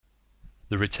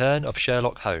The Return of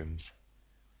Sherlock Holmes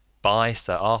by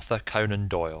Sir Arthur Conan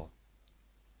Doyle.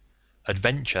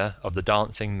 Adventure of the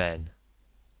Dancing Men.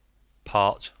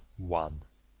 Part 1.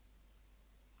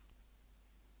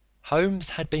 Holmes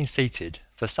had been seated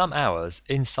for some hours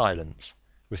in silence,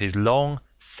 with his long,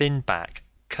 thin back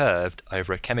curved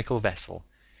over a chemical vessel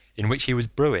in which he was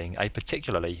brewing a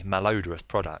particularly malodorous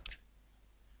product.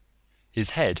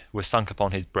 His head was sunk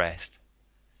upon his breast,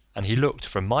 and he looked,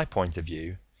 from my point of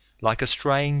view, like a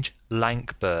strange,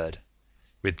 lank bird,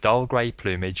 with dull grey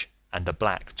plumage and a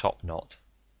black top-knot.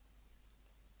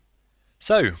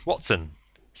 "So, Watson,"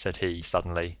 said he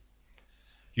suddenly,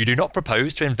 "you do not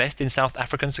propose to invest in South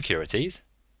African securities?"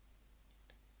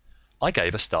 I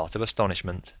gave a start of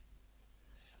astonishment.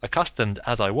 Accustomed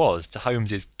as I was to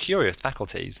Holmes's curious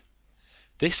faculties,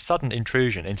 this sudden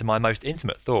intrusion into my most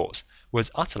intimate thoughts was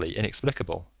utterly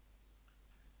inexplicable.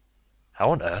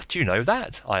 "How on earth do you know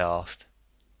that?" I asked.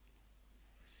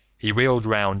 He wheeled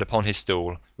round upon his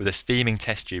stool with a steaming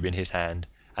test tube in his hand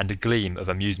and a gleam of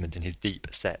amusement in his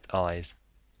deep-set eyes.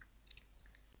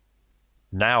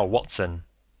 "Now, Watson,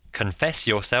 confess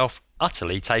yourself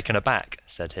utterly taken aback,"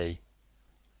 said he.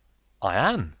 "I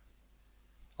am.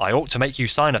 I ought to make you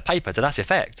sign a paper to that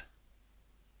effect."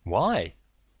 "Why?"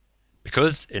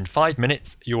 "Because in 5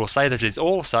 minutes you will say that it is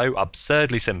all so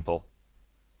absurdly simple."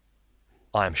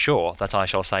 "I am sure that I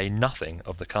shall say nothing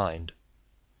of the kind."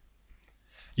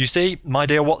 "You see, my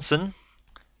dear Watson,"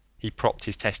 he propped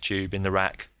his test tube in the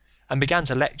rack and began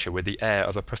to lecture with the air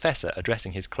of a professor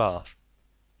addressing his class,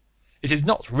 "it is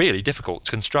not really difficult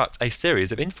to construct a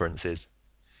series of inferences,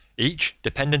 each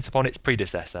dependent upon its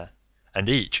predecessor, and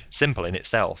each simple in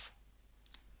itself.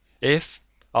 If,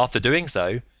 after doing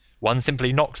so, one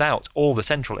simply knocks out all the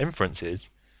central inferences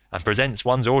and presents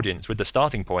one's audience with the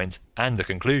starting point and the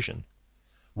conclusion,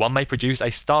 one may produce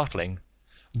a startling,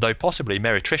 though possibly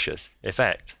meretricious,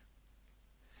 effect.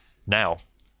 Now,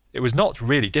 it was not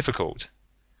really difficult,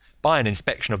 by an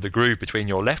inspection of the groove between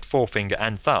your left forefinger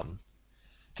and thumb,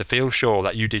 to feel sure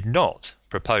that you did not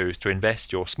propose to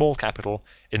invest your small capital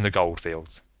in the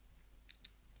goldfields."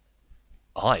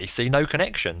 "I see no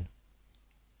connection."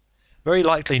 "Very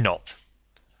likely not,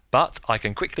 but I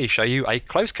can quickly show you a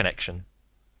close connection.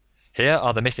 Here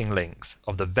are the missing links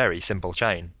of the very simple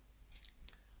chain.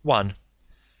 1.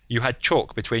 You had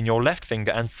chalk between your left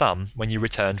finger and thumb when you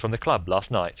returned from the club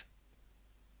last night.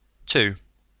 2.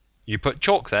 You put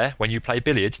chalk there when you play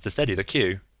billiards to steady the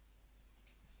cue.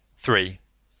 3.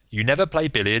 You never play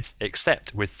billiards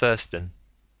except with Thurston.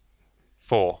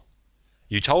 4.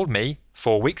 You told me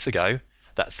 4 weeks ago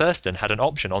that Thurston had an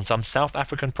option on some South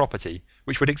African property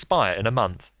which would expire in a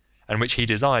month, and which he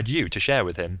desired you to share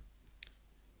with him.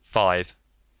 5.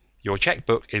 Your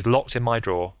checkbook is locked in my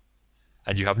drawer,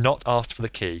 and you have not asked for the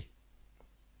key.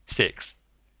 6.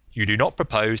 You do not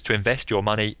propose to invest your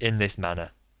money in this manner."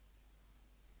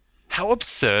 "How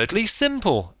absurdly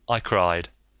simple!" I cried.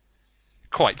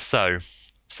 "Quite so,"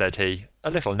 said he,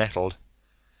 a little nettled.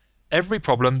 "Every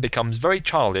problem becomes very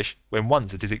childish when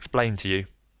once it is explained to you.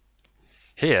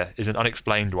 Here is an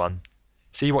unexplained one.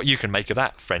 See what you can make of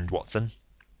that, friend Watson."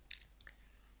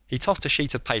 He tossed a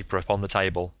sheet of paper upon the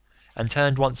table and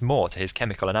turned once more to his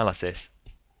chemical analysis.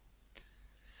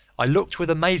 I looked with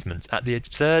amazement at the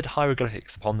absurd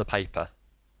hieroglyphics upon the paper.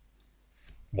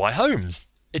 "Why, Holmes,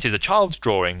 it is a child's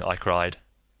drawing!" I cried.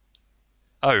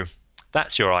 "Oh,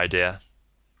 that's your idea."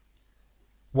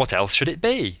 "What else should it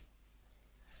be?"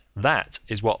 "That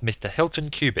is what Mr.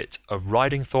 Hilton Cubitt of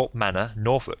Ridingthorpe Manor,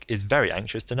 Norfolk, is very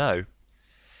anxious to know.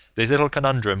 This little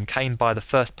conundrum came by the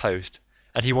first post,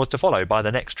 and he was to follow by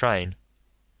the next train.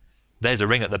 There's a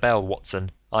ring at the bell, Watson.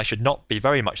 I should not be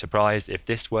very much surprised if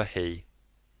this were he."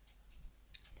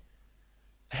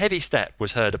 A heavy step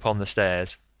was heard upon the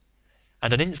stairs,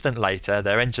 and an instant later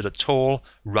there entered a tall,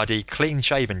 ruddy,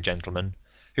 clean-shaven gentleman,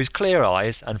 whose clear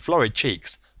eyes and florid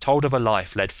cheeks told of a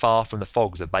life led far from the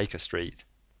fogs of Baker Street.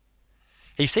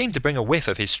 He seemed to bring a whiff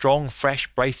of his strong, fresh,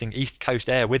 bracing East Coast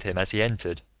air with him as he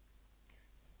entered.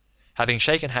 Having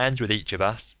shaken hands with each of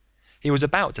us, he was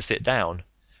about to sit down,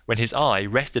 when his eye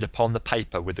rested upon the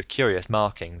paper with the curious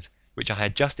markings, which I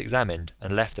had just examined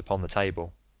and left upon the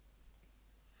table.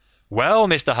 "Well,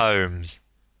 Mr. Holmes,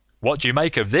 what do you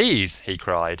make of these?" he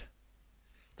cried.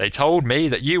 "They told me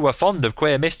that you were fond of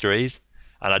queer mysteries,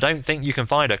 and I don't think you can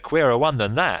find a queerer one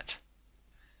than that.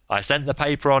 I sent the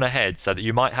paper on ahead so that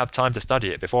you might have time to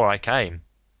study it before I came."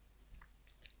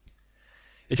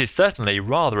 "It is certainly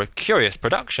rather a curious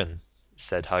production,"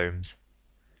 said Holmes.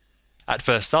 "At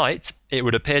first sight it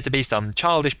would appear to be some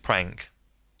childish prank.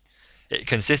 It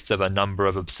consists of a number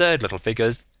of absurd little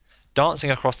figures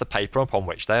dancing across the paper upon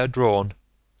which they are drawn.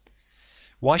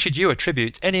 Why should you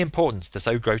attribute any importance to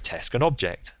so grotesque an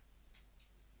object?"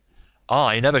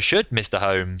 "I never should, Mr.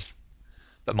 Holmes,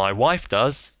 but my wife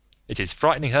does. It is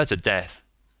frightening her to death.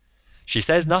 She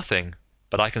says nothing,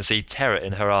 but I can see terror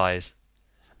in her eyes.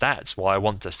 That's why I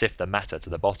want to sift the matter to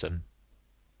the bottom."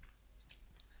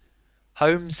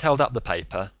 Holmes held up the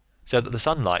paper so that the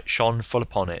sunlight shone full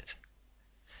upon it.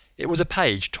 It was a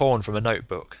page torn from a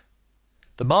notebook.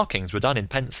 The markings were done in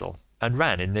pencil and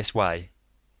ran in this way.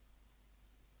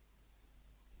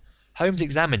 Holmes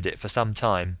examined it for some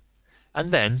time,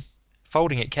 and then,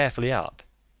 folding it carefully up,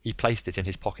 he placed it in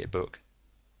his pocket-book.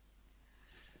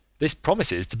 "This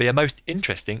promises to be a most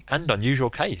interesting and unusual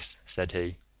case," said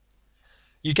he.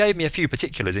 "You gave me a few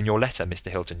particulars in your letter,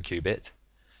 Mr. Hilton Cubitt,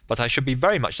 but I should be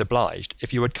very much obliged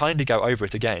if you would kindly go over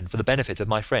it again for the benefit of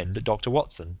my friend, Dr.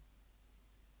 Watson."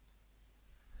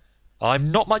 "I'm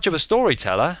not much of a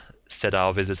storyteller," said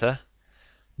our visitor,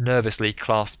 nervously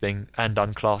clasping and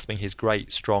unclasping his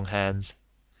great, strong hands.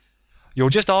 "You'll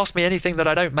just ask me anything that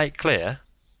I don't make clear.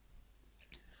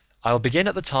 I'll begin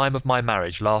at the time of my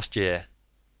marriage last year.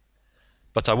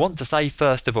 But I want to say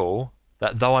first of all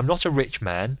that though I'm not a rich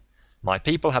man, my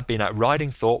people have been at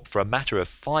Ridingthorpe for a matter of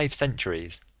 5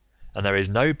 centuries, and there is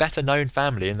no better known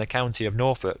family in the county of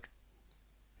Norfolk.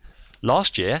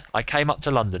 Last year I came up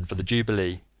to London for the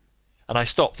Jubilee, and I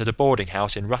stopped at a boarding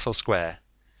house in Russell Square,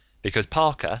 because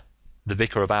Parker, the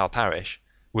vicar of our parish,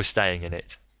 was staying in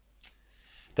it.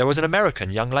 There was an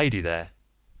American young lady there.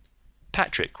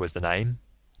 Patrick was the name,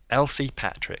 Elsie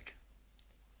Patrick.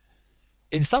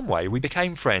 In some way we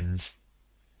became friends,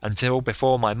 until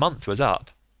before my month was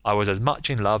up I was as much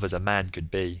in love as a man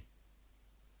could be.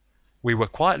 We were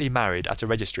quietly married at a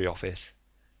registry office,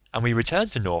 and we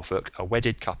returned to Norfolk a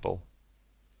wedded couple.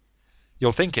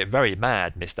 You'll think it very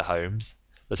mad, Mr. Holmes,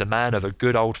 that a man of a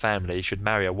good old family should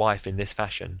marry a wife in this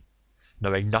fashion,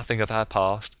 knowing nothing of her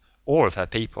past or of her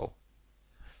people,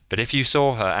 but if you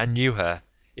saw her and knew her,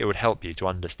 it would help you to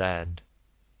understand.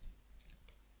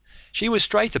 She was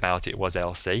straight about it, was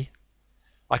Elsie.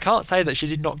 I can't say that she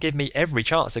did not give me every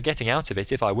chance of getting out of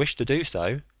it if I wished to do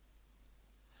so.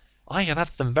 "I have had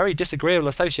some very disagreeable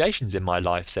associations in my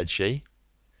life," said she.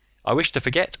 "I wish to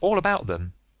forget all about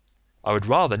them. I would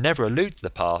rather never allude to the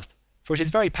past, for it is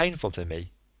very painful to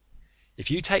me.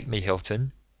 If you take me,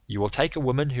 Hilton, you will take a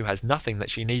woman who has nothing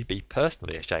that she need be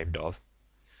personally ashamed of,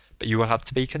 but you will have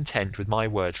to be content with my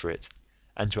word for it,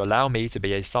 and to allow me to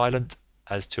be as silent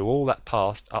as to all that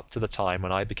passed up to the time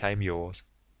when I became yours.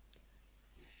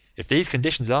 If these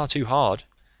conditions are too hard,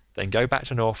 then go back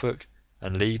to Norfolk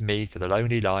and leave me to the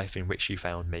lonely life in which you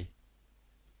found me."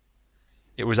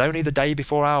 It was only the day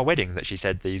before our wedding that she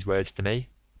said these words to me.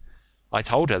 I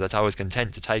told her that I was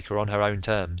content to take her on her own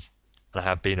terms, and I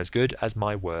have been as good as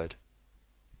my word.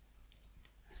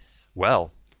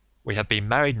 Well, we have been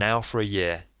married now for a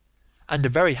year, and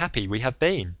very happy we have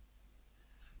been.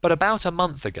 But about a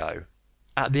month ago,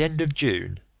 at the end of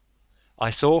June, I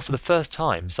saw for the first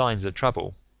time signs of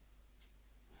trouble.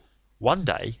 One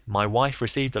day my wife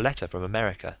received a letter from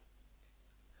America.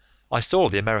 I saw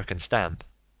the American stamp.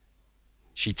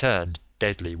 She turned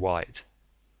deadly white,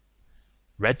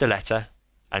 read the letter,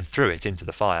 and threw it into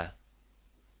the fire.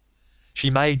 She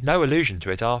made no allusion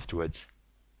to it afterwards,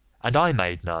 and I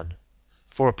made none,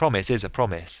 for a promise is a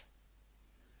promise.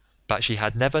 But she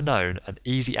had never known an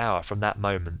easy hour from that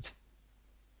moment.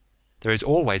 There is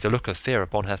always a look of fear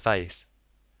upon her face,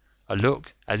 a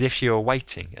look as if she were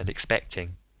waiting and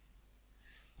expecting.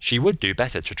 She would do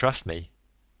better to trust me.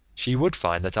 She would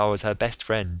find that I was her best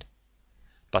friend,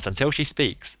 but until she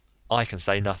speaks, I can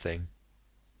say nothing.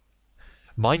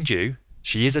 Mind you,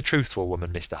 she is a truthful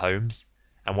woman, Mr. Holmes,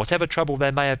 and whatever trouble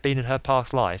there may have been in her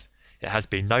past life, it has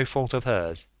been no fault of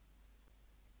hers.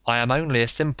 I am only a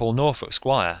simple Norfolk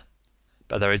squire,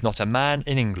 but there is not a man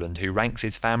in England who ranks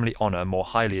his family honour more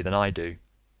highly than I do.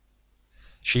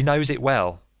 She knows it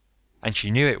well, and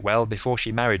she knew it well before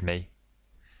she married me.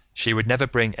 She would never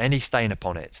bring any stain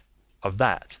upon it, of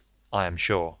that I am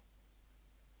sure.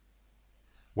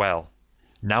 Well,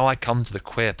 now I come to the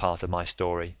queer part of my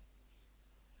story.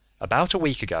 About a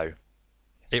week ago,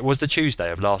 it was the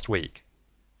Tuesday of last week,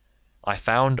 I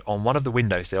found on one of the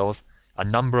window sills a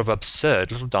number of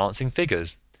absurd little dancing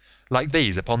figures, like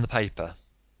these upon the paper.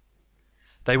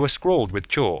 They were scrawled with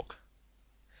chalk.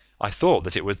 I thought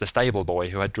that it was the stable boy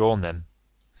who had drawn them,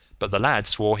 but the lad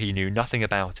swore he knew nothing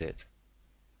about it.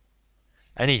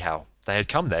 Anyhow, they had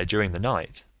come there during the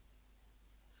night.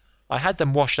 I had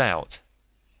them washed out,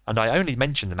 and I only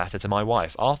mentioned the matter to my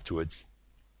wife afterwards.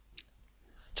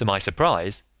 To my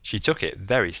surprise, she took it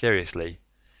very seriously,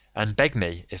 and begged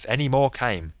me, if any more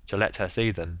came, to let her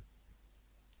see them.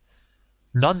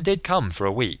 None did come for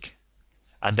a week,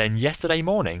 and then yesterday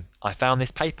morning I found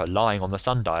this paper lying on the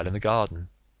sundial in the garden.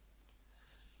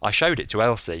 I showed it to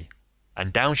Elsie,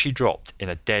 and down she dropped in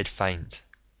a dead faint.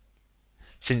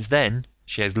 Since then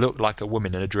she has looked like a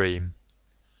woman in a dream,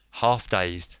 half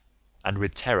dazed, and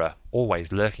with terror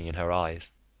always lurking in her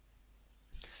eyes.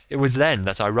 It was then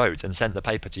that I wrote and sent the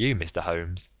paper to you, Mr.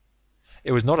 Holmes.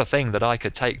 It was not a thing that I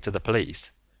could take to the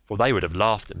police, for they would have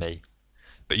laughed at me,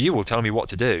 but you will tell me what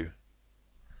to do.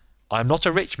 I am not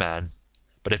a rich man,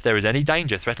 but if there is any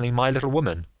danger threatening my little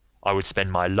woman, I would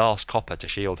spend my last copper to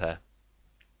shield her."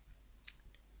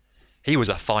 He was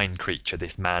a fine creature,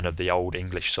 this man of the old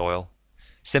English soil,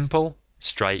 simple,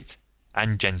 straight,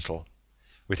 and gentle,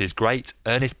 with his great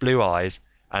earnest blue eyes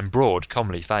and broad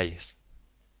comely face.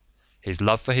 His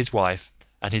love for his wife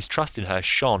and his trust in her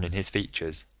shone in his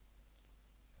features.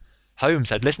 Holmes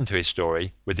had listened to his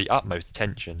story with the utmost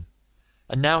attention,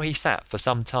 and now he sat for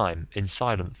some time in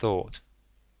silent thought.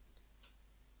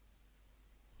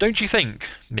 "Don't you think,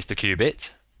 Mr.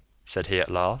 Cubitt," said he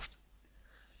at last,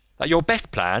 "that your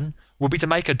best plan would be to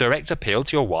make a direct appeal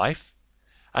to your wife,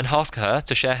 and ask her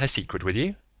to share her secret with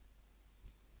you?"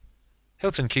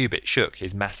 Hilton Cubitt shook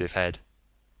his massive head.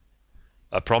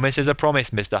 "A promise is a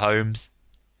promise, Mr. Holmes.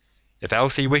 If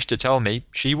Elsie wished to tell me,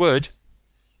 she would.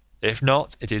 If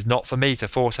not, it is not for me to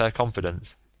force her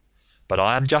confidence, but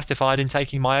I am justified in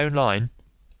taking my own line,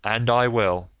 and I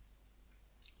will.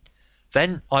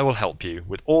 Then I will help you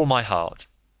with all my heart.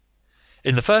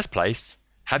 In the first place,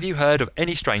 have you heard of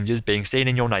any strangers being seen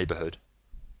in your neighbourhood?"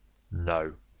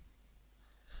 "No."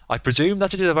 "I presume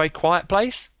that it is a very quiet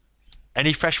place?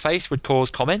 Any fresh face would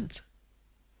cause comment?"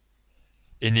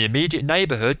 "In the immediate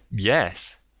neighbourhood,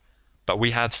 yes, but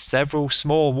we have several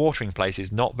small watering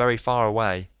places not very far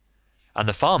away, and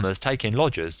the farmers take in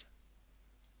lodgers."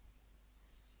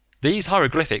 "These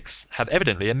hieroglyphics have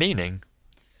evidently a meaning.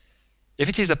 If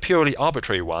it is a purely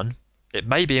arbitrary one, it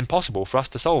may be impossible for us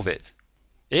to solve it.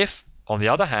 If, on the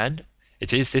other hand,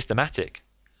 it is systematic,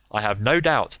 I have no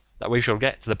doubt that we shall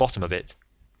get to the bottom of it.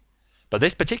 But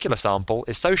this particular sample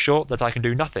is so short that I can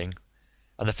do nothing,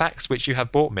 and the facts which you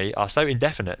have brought me are so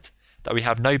indefinite that we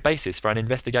have no basis for an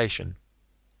investigation.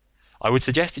 I would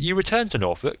suggest that you return to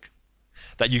Norfolk,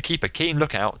 that you keep a keen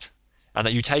lookout, and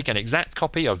that you take an exact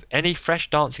copy of any fresh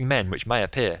dancing men which may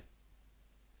appear.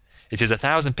 It is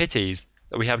 1,000 pities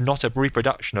that we have not a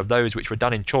reproduction of those which were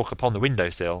done in chalk upon the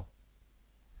window-sill.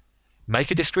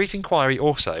 Make a discreet inquiry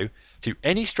also to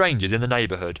any strangers in the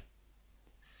neighbourhood.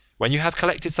 When you have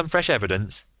collected some fresh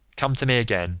evidence, come to me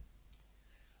again.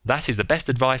 That is the best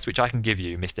advice which I can give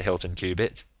you, Mr. Hilton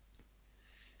Cubitt.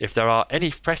 If there are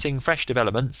any pressing fresh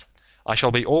developments, I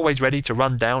shall be always ready to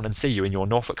run down and see you in your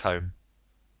Norfolk home."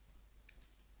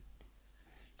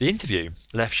 The interview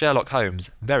left Sherlock Holmes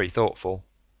very thoughtful,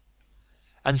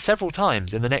 and several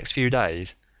times in the next few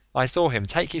days I saw him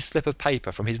take his slip of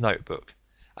paper from his notebook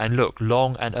and look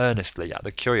long and earnestly at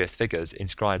the curious figures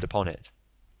inscribed upon it.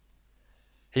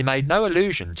 He made no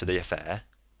allusion to the affair,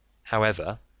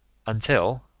 however,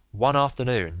 until, one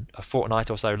afternoon, a fortnight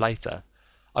or so later,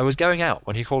 I was going out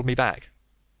when he called me back.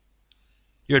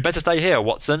 "You had better stay here,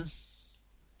 Watson."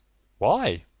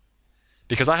 "Why?"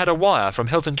 "Because I had a wire from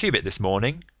Hilton Cubitt this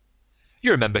morning.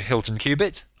 You remember Hilton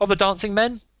Cubitt, of the dancing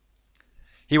men?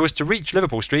 He was to reach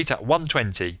Liverpool Street at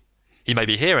 1:20. He may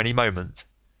be here any moment.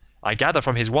 I gather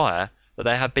from his wire that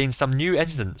there have been some new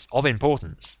incidents of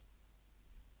importance."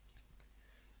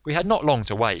 We had not long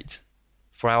to wait,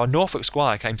 for our Norfolk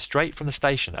squire came straight from the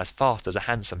station as fast as a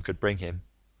hansom could bring him.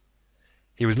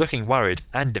 He was looking worried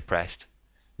and depressed,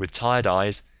 with tired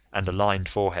eyes and a lined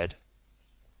forehead.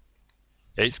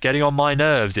 "It's getting on my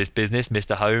nerves, this business,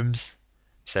 Mr. Holmes,"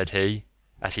 said he,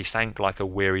 as he sank like a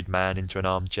wearied man into an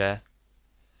armchair.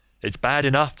 "It's bad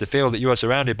enough to feel that you are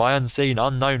surrounded by unseen,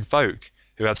 unknown folk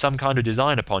who have some kind of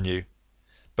design upon you,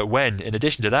 but when, in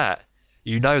addition to that,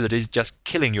 you know that it is just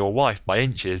killing your wife by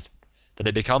inches, then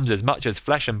it becomes as much as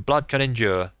flesh and blood can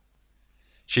endure.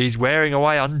 She's wearing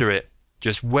away under it,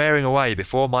 just wearing away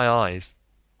before my eyes."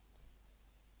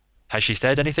 "Has she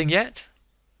said anything yet?"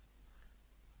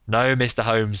 "No, Mr.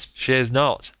 Holmes, she has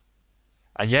not,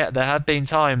 and yet there have been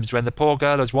times when the poor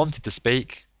girl has wanted to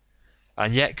speak,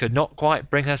 and yet could not quite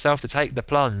bring herself to take the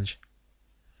plunge.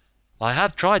 I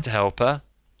have tried to help her,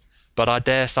 but I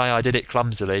dare say I did it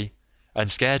clumsily, and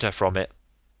scared her from it.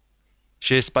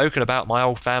 She has spoken about my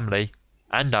old family,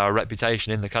 and our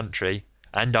reputation in the country,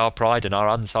 and our pride and our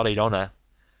unsullied honour,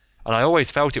 and I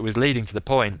always felt it was leading to the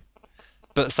point,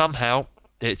 but somehow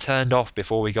it turned off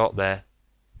before we got there."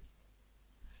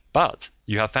 "But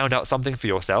you have found out something for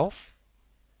yourself?"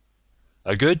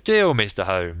 "A good deal, Mr.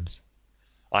 Holmes.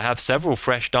 I have several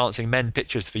fresh dancing men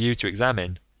pictures for you to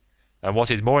examine, and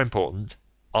what is more important,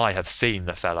 I have seen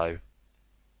the fellow."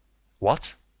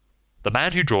 "What? The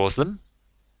man who draws them?"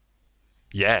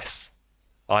 "Yes,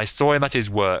 I saw him at his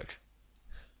work,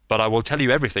 but I will tell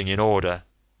you everything in order.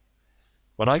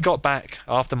 When I got back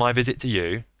after my visit to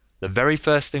you, the very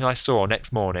first thing I saw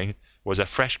next morning was a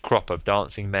fresh crop of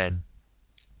dancing men.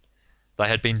 They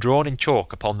had been drawn in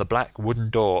chalk upon the black wooden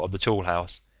door of the tool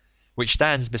house, which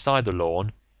stands beside the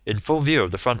lawn in full view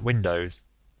of the front windows.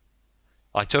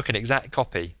 I took an exact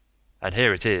copy, and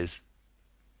here it is."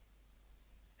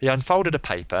 He unfolded a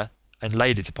paper and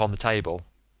laid it upon the table.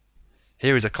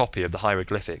 "Here is a copy of the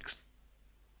hieroglyphics."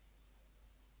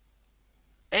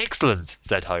 "Excellent,"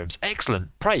 said Holmes.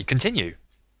 "Excellent. Pray continue."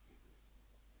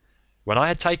 "When I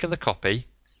had taken the copy,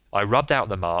 I rubbed out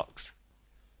the marks,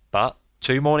 but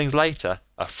 2 mornings later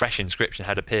a fresh inscription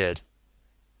had appeared.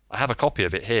 I have a copy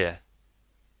of it here."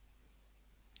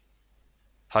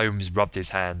 Holmes rubbed his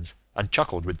hands and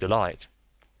chuckled with delight.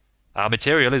 "Our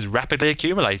material is rapidly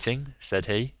accumulating," said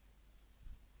he.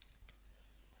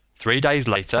 3 days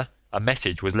later a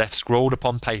message was left scrawled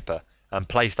upon paper and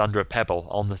placed under a pebble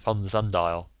on the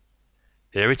sundial.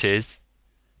 Here it is.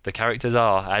 The characters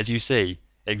are, as you see,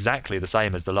 exactly the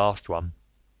same as the last one.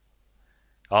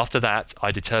 After that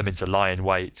I determined to lie in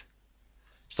wait,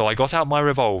 so I got out my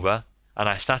revolver and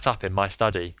I sat up in my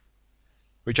study,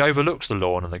 which overlooks the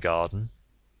lawn and the garden.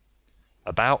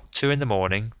 About 2 in the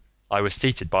morning I was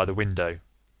seated by the window,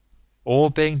 all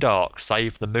being dark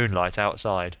save for the moonlight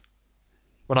outside,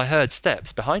 when I heard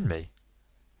steps behind me,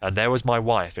 and there was my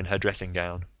wife in her dressing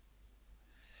gown.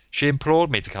 She implored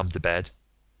me to come to bed.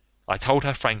 I told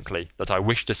her frankly that I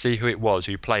wished to see who it was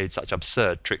who played such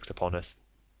absurd tricks upon us.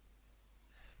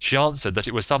 She answered that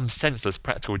it was some senseless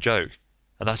practical joke,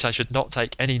 and that I should not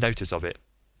take any notice of it.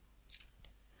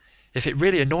 "If it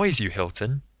really annoys you,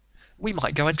 Hilton, we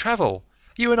might go and travel,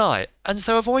 you and I, and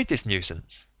so avoid this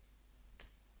nuisance."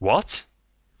 "What?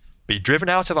 Be driven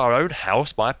out of our own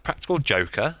house by a practical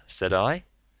joker?" said I.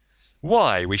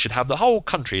 "Why, we should have the whole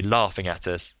country laughing at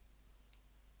us."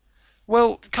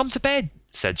 "Well, come to bed,"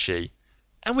 said she,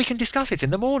 "and we can discuss it in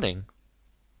the morning."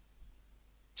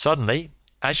 Suddenly,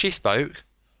 as she spoke,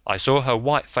 I saw her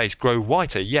white face grow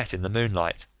whiter yet in the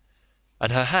moonlight,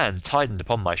 and her hand tightened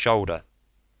upon my shoulder.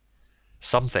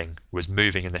 Something was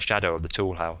moving in the shadow of the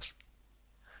tool house.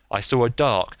 I saw a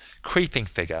dark, creeping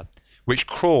figure which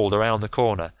crawled around the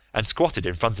corner and squatted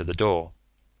in front of the door.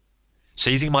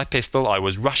 Seizing my pistol, I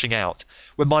was rushing out,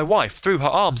 when my wife threw her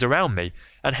arms around me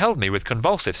and held me with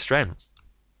convulsive strength.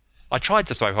 I tried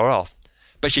to throw her off,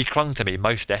 but she clung to me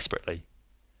most desperately.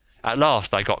 At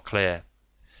last I got clear,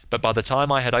 but by the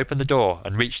time I had opened the door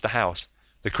and reached the house,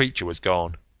 the creature was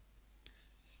gone.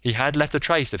 He had left a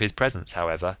trace of his presence,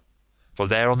 however, for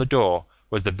there on the door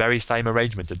was the very same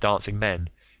arrangement of dancing men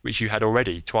which you had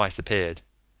already twice appeared,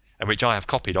 and which I have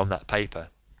copied on that paper.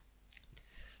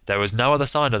 There was no other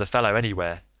sign of the fellow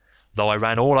anywhere, though I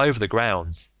ran all over the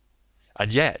grounds,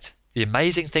 and yet the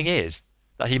amazing thing is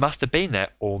that he must have been there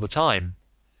all the time,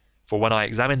 for when I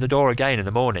examined the door again in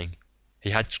the morning, he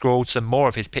had scrawled some more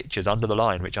of his pictures under the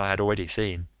line which I had already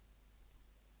seen.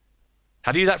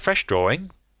 Have you that fresh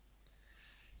drawing?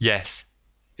 Yes,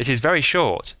 it is very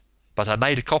short, but I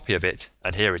made a copy of it,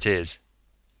 and here it is.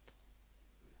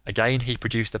 Again he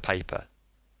produced a paper.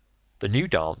 The new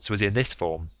dance was in this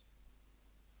form.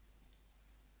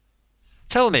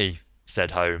 Tell me, said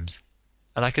Holmes,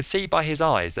 and I could see by his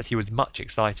eyes that he was much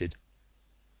excited.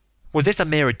 Was this a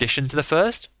mere addition to the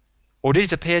first, or did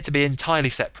it appear to be entirely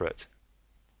separate?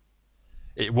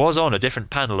 It was on a different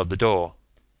panel of the door.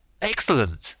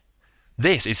 Excellent!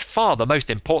 This is far the most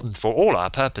important for all our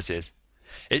purposes.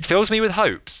 It fills me with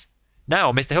hopes.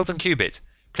 Now, Mr. Hilton Cubitt,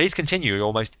 please continue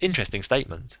your most interesting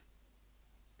statement.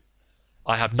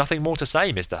 I have nothing more to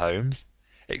say, Mr. Holmes,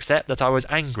 except that I was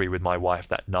angry with my wife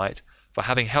that night for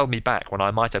having held me back when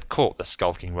I might have caught the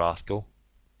skulking rascal.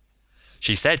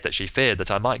 She said that she feared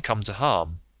that I might come to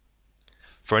harm.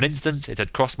 For an instant it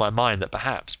had crossed my mind that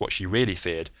perhaps what she really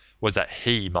feared was that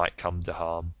he might come to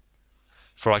harm,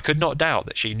 for I could not doubt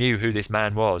that she knew who this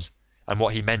man was and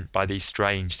what he meant by these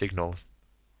strange signals.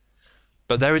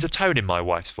 But there is a tone in my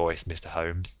wife's voice, Mr.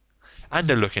 Holmes, and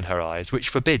a look in her eyes which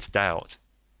forbids doubt,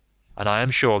 and I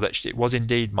am sure that it was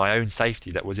indeed my own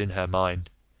safety that was in her mind.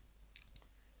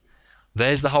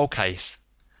 There's the whole case,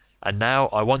 and now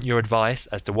I want your advice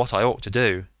as to what I ought to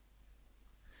do.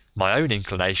 My own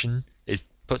inclination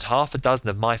is put 6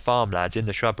 of my farm lads in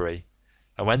the shrubbery,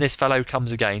 and when this fellow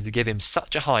comes again to give him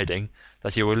such a hiding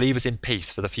that he will leave us in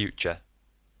peace for the future.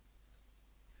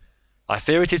 I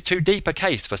fear it is too deep a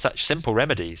case for such simple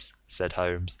remedies, said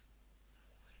Holmes.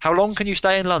 How long can you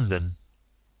stay in London?"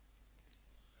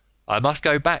 "I must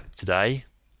go back today.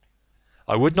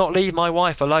 I would not leave my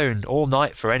wife alone all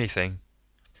night for anything.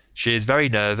 She is very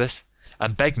nervous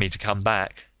and begged me to come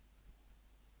back."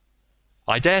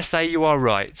 "I dare say you are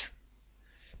right,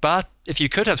 but if you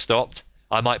could have stopped,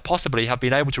 I might possibly have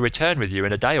been able to return with you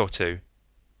in a day or two.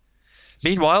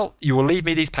 Meanwhile, you will leave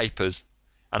me these papers,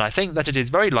 and I think that it is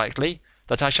very likely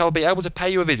that I shall be able to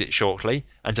pay you a visit shortly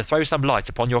and to throw some light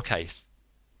upon your case."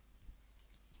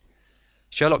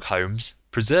 Sherlock Holmes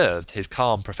preserved his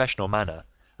calm professional manner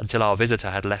until our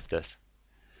visitor had left us,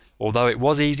 although it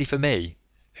was easy for me,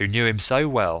 who knew him so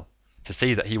well, to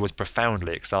see that he was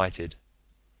profoundly excited.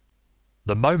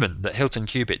 The moment that Hilton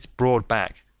Cubit's broad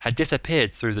back had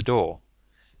disappeared through the door,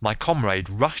 my comrade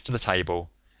rushed to the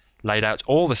table, laid out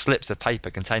all the slips of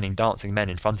paper containing dancing men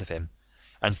in front of him,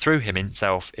 and threw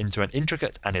himself into an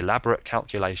intricate and elaborate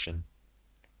calculation.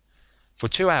 For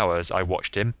 2 hours I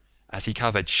watched him as he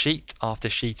covered sheet after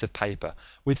sheet of paper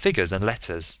with figures and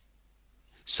letters,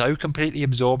 so completely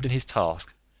absorbed in his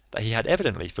task that he had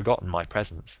evidently forgotten my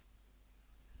presence.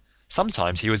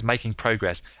 Sometimes he was making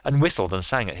progress and whistled and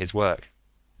sang at his work.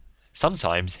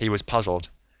 Sometimes he was puzzled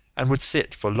and would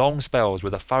sit for long spells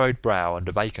with a furrowed brow and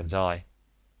a vacant eye.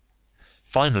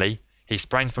 Finally, he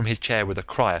sprang from his chair with a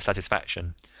cry of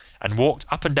satisfaction and walked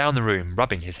up and down the room,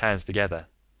 rubbing his hands together.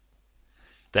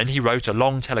 Then he wrote a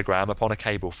long telegram upon a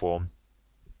cable form.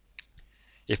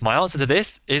 "If my answer to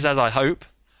this is as I hope,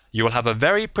 you will have a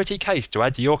very pretty case to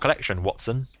add to your collection,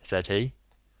 Watson," said he.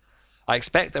 "I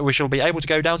expect that we shall be able to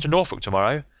go down to Norfolk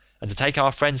tomorrow and to take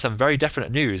our friend some very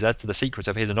definite news as to the secret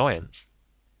of his annoyance."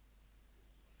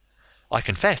 I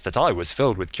confess that I was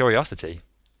filled with curiosity,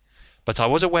 but I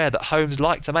was aware that Holmes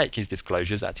liked to make his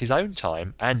disclosures at his own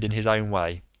time and in his own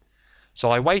way, so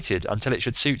I waited until it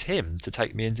should suit him to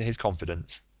take me into his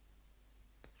confidence.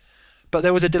 But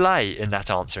there was a delay in that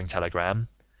answering telegram,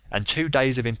 and 2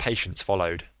 days of impatience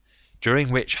followed, during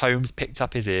which Holmes picked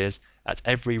up his ears at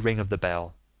every ring of the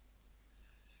bell.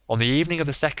 On the evening of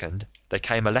the 2nd there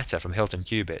came a letter from Hilton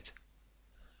Cubit.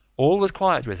 All was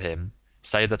quiet with him,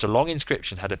 save that a long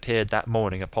inscription had appeared that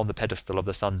morning upon the pedestal of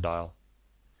the sundial.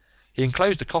 He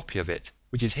enclosed a copy of it,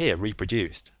 which is here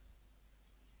reproduced.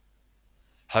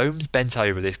 Holmes bent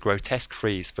over this grotesque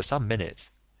frieze for some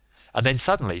minutes, and then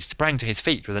suddenly sprang to his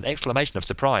feet with an exclamation of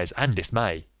surprise and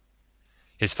dismay.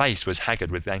 His face was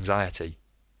haggard with anxiety.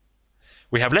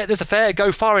 "We have let this affair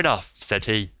go far enough," said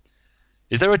he.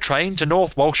 "Is there a train to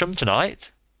North Walsham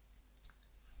tonight?"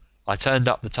 I turned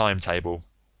up the timetable.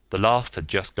 The last had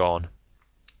just gone.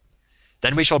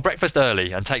 "Then we shall breakfast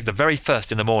early and take the very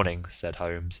first in the morning," said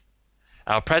Holmes.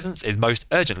 "Our presence is most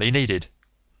urgently needed.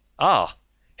 Ah,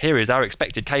 here is our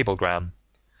expected cablegram.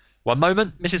 One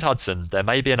moment, Mrs. Hudson, there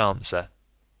may be an answer.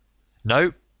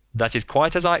 No, that is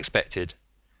quite as I expected.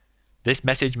 This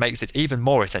message makes it even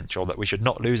more essential that we should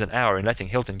not lose an hour in letting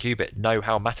Hilton Cubit know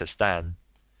how matters stand,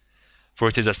 for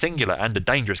it is a singular and a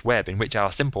dangerous web in which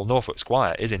our simple Norfolk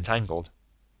squire is entangled."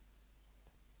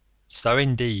 So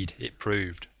indeed it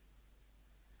proved,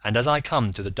 and as I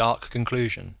come to the dark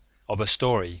conclusion of a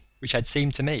story which had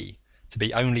seemed to me to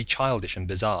be only childish and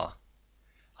bizarre,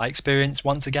 I experienced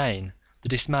once again the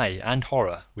dismay and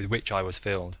horror with which I was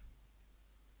filled.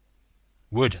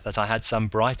 Would that I had some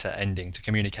brighter ending to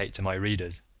communicate to my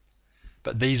readers,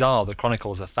 but these are the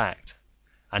chronicles of fact,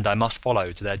 and I must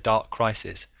follow to their dark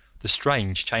crisis the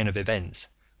strange chain of events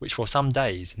which for some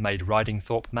days made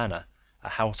Ridingthorpe Manor a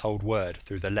household word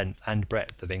through the length and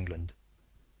breadth of England.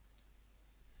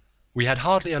 We had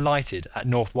hardly alighted at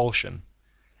North Walsham,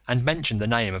 and mentioned the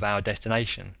name of our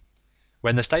destination,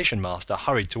 when the station master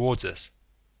hurried towards us.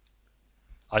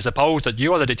 "I suppose that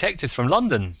you are the detectives from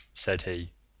London," said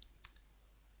he.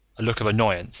 A look of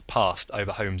annoyance passed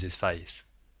over Holmes's face.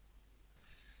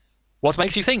 "What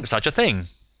makes you think such a thing?"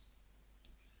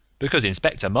 "Because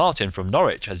Inspector Martin from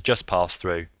Norwich has just passed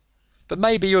through. But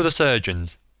maybe you're the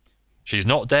surgeons. She's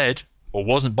not dead, or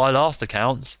wasn't by last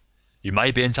accounts. You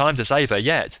may be in time to save her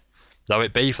yet, though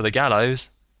it be for the gallows."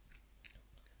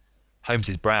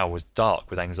 Holmes's brow was dark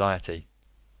with anxiety.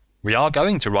 "We are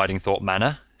going to Ridingthorpe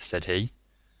Manor," said he,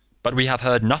 "but we have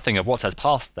heard nothing of what has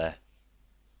passed there."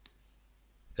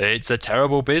 "It's a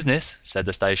terrible business," said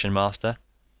the station master.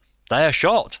 "They are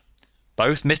shot,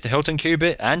 both Mr. Hilton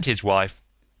Cubit and his wife.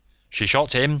 She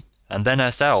shot him and then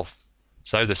herself,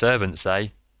 so the servants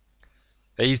say.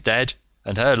 He's dead,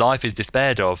 and her life is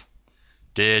despaired of.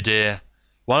 Dear, dear,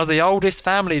 one of the oldest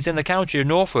families in the county of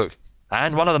Norfolk,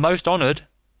 and one of the most honoured."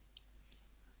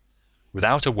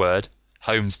 Without a word,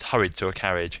 Holmes hurried to a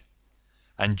carriage,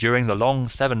 and during the long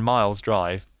 7 miles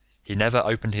drive he never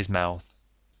opened his mouth.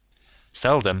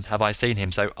 Seldom have I seen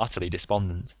him so utterly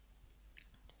despondent.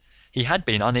 He had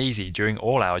been uneasy during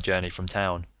all our journey from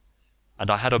town, and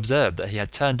I had observed that he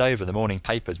had turned over the morning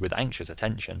papers with anxious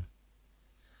attention.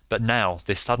 But now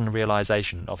this sudden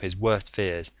realization of his worst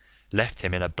fears left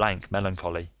him in a blank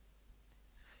melancholy.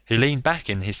 He leaned back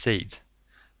in his seat,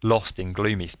 lost in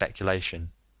gloomy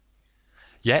speculation.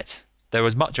 Yet there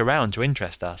was much around to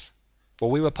interest us, for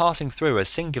we were passing through as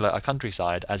singular a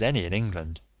countryside as any in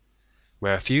England,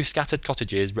 where a few scattered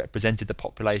cottages represented the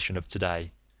population of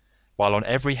today, while on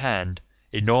every hand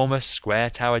enormous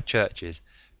square-towered churches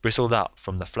bristled up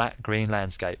from the flat green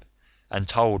landscape and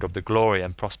told of the glory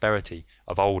and prosperity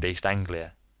of old East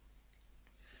Anglia.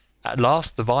 At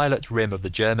last the violet rim of the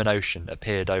German Ocean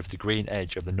appeared over the green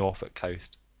edge of the Norfolk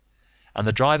coast, and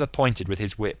the driver pointed with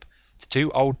his whip to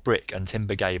two old brick and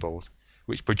timber gables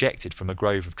which projected from a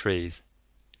grove of trees.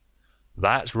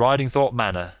 "That's Ridingthorpe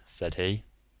Manor," said he.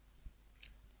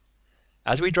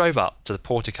 As we drove up to the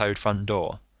porticoed front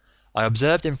door, I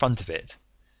observed in front of it,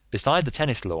 beside the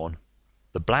tennis lawn,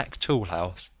 the black tool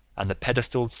house and the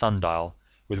pedestaled sundial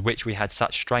with which we had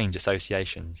such strange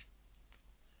associations.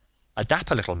 A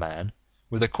dapper little man,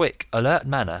 with a quick, alert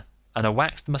manner and a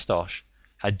waxed moustache,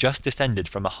 had just descended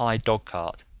from a high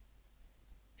dog-cart.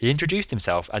 He introduced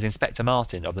himself as Inspector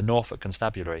Martin of the Norfolk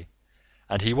Constabulary,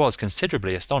 and he was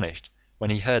considerably astonished when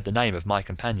he heard the name of my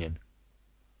companion.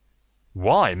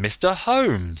 "Why, Mr.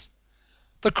 Holmes!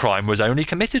 The crime was only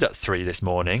committed at 3 this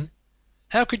morning.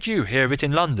 How could you hear of it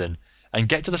in London and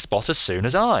get to the spot as soon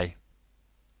as I?"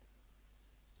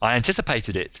 "I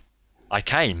anticipated it. I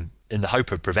came in the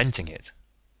hope of preventing it."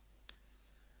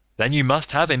 "Then you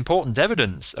must have important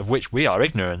evidence of which we are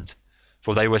ignorant,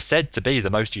 for they were said to be the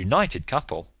most united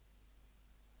couple."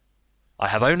 "I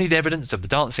have only the evidence of the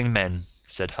dancing men,"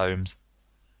 said Holmes.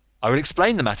 "I will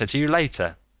explain the matter to you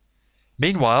later.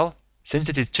 Meanwhile, since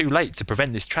it is too late to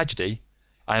prevent this tragedy,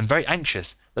 I am very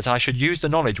anxious that I should use the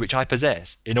knowledge which I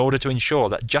possess in order to ensure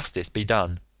that justice be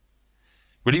done.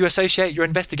 Will you associate your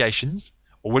investigations,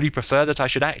 or will you prefer that I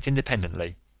should act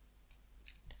independently?"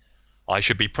 "I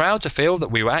should be proud to feel that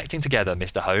we were acting together,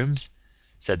 Mr. Holmes,"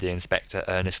 said the inspector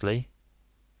earnestly.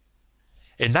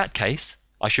 "In that case,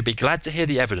 I should be glad to hear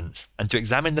the evidence and to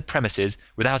examine the premises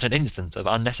without an instant of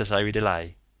unnecessary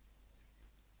delay."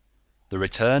 The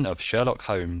Return of Sherlock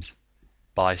Holmes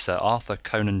by Sir Arthur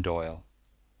Conan Doyle.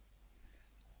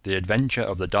 The Adventure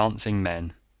of the Dancing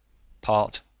Men,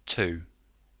 Part 2.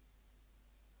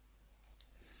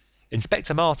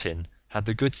 Inspector Martin had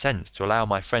the good sense to allow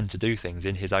my friend to do things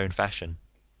in his own fashion,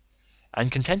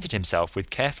 and contented himself with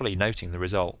carefully noting the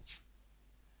results.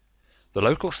 The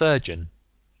local surgeon,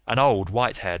 an old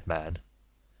white-haired man,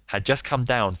 had just come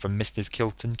down from Mrs.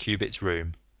 Kilton Cubit's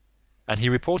room, and he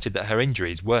reported that her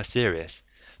injuries were serious,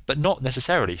 but not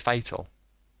necessarily fatal.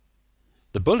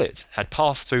 The bullet had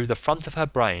passed through the front of her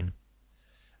brain,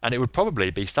 and it would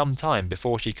probably be some time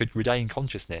before she could regain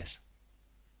consciousness.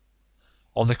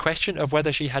 On the question of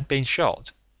whether she had been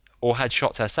shot, or had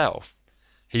shot herself,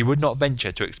 he would not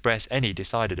venture to express any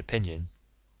decided opinion.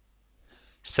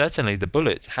 Certainly the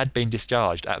bullet had been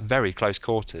discharged at very close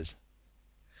quarters.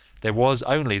 There was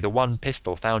only the one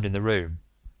pistol found in the room,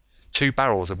 2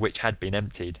 barrels of which had been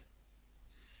emptied.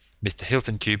 Mr.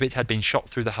 Hilton Cubit had been shot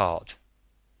through the heart.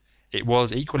 It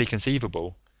was equally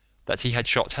conceivable that he had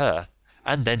shot her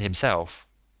and then himself,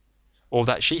 or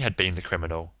that she had been the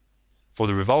criminal, for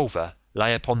the revolver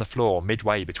lay upon the floor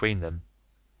midway between them.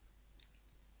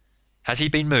 "Has he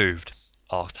been moved?"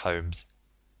 asked Holmes.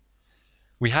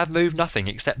 "We have moved nothing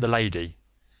except the lady.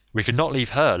 We could not leave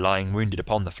her lying wounded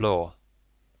upon the floor."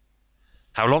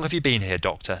 "How long have you been here,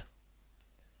 doctor?"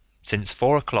 "Since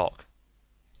 4 o'clock.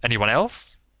 Anyone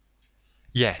else?"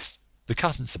 "Yes, the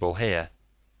constable here."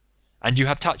 "And you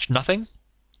have touched nothing?"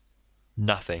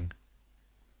 "Nothing."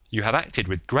 "You have acted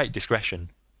with great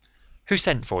discretion. Who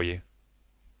sent for you?"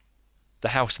 "The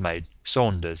housemaid,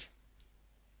 Saunders."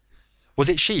 "Was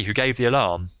it she who gave the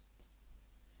alarm?"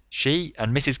 "She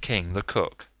and Mrs. King, the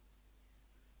cook."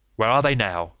 "Where are they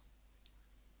now?"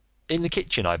 "In the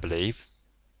kitchen, I believe."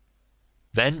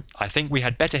 "Then I think we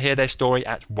had better hear their story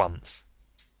at once."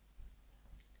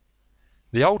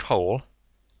 The old hall,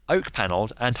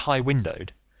 oak-panelled and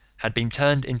high-windowed, had been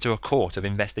turned into a court of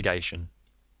investigation.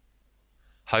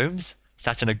 Holmes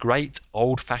sat in a great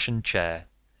old-fashioned chair,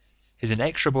 his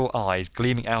inexorable eyes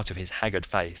gleaming out of his haggard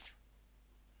face.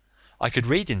 I could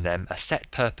read in them a set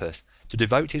purpose to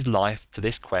devote his life to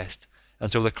this quest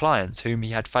until the client whom he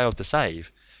had failed to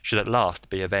save should at last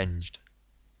be avenged.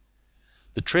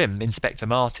 The trim Inspector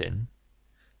Martin,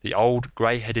 the old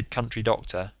grey-headed country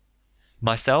doctor,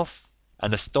 myself,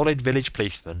 and a stolid village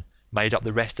policeman made up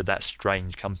the rest of that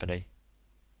strange company.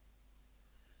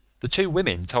 The two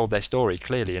women told their story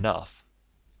clearly enough.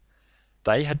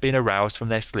 They had been aroused from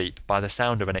their sleep by the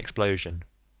sound of an explosion,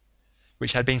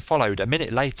 which had been followed a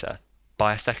minute later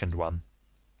by a second one.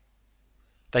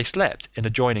 They slept in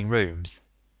adjoining rooms,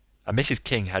 and Mrs.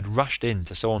 King had rushed in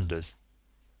to Saunders.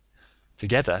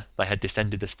 Together they had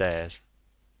descended the stairs.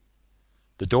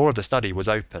 The door of the study was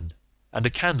open, and a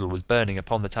candle was burning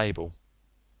upon the table.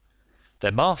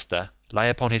 Their master lay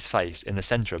upon his face in the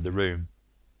centre of the room.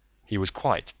 He was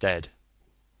quite dead.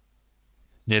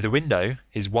 Near the window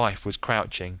his wife was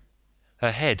crouching,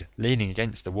 her head leaning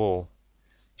against the wall.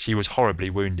 She was horribly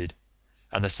wounded,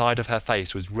 and the side of her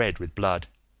face was red with blood.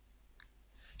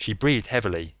 She breathed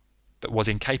heavily, but was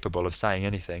incapable of saying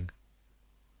anything.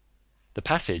 The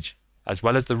passage, as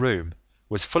well as the room,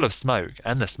 was full of smoke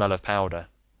and the smell of powder.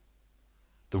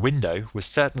 The window was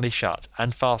certainly shut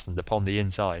and fastened upon the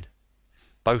inside.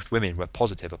 Both women were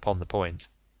positive upon the point.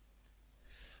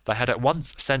 They had at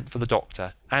once sent for the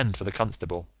doctor and for the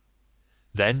constable.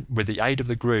 Then, with the aid of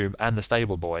the groom and the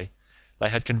stable boy, they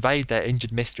had conveyed their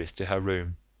injured mistress to her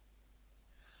room.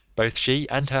 Both she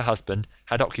and her husband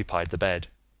had occupied the bed.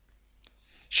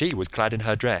 She was clad in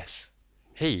her dress,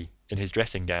 he in his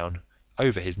dressing gown,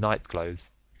 over his night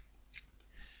clothes.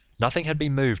 Nothing had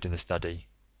been moved in the study.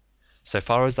 So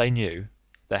far as they knew,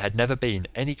 there had never been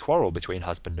any quarrel between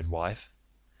husband and wife.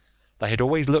 They had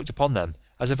always looked upon them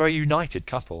as a very united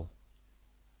couple.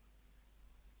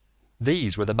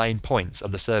 These were the main points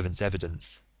of the servants'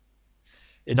 evidence.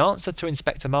 In answer to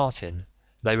Inspector Martin,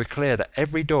 they were clear that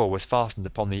every door was fastened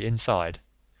upon the inside,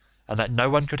 and that no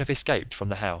one could have escaped from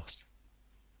the house.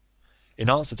 In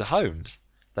answer to Holmes,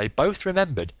 they both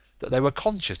remembered that they were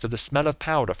conscious of the smell of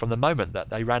powder from the moment that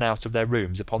they ran out of their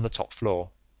rooms upon the top floor.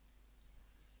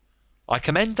 "I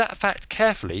commend that fact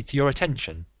carefully to your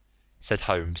attention," said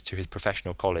Holmes to his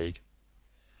professional colleague,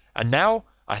 "and now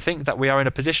I think that we are in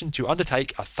a position to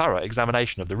undertake a thorough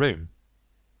examination of the room."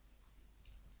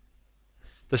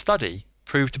 The study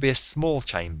proved to be a small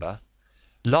chamber,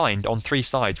 lined on three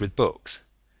sides with books,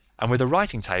 and with a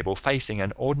writing table facing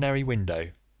an ordinary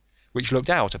window, which looked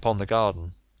out upon the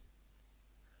garden.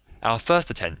 Our first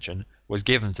attention was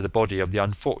given to the body of the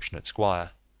unfortunate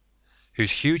squire, whose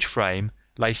huge frame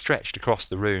lay stretched across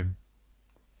the room.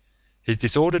 His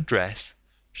disordered dress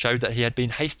showed that he had been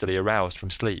hastily aroused from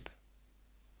sleep.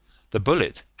 The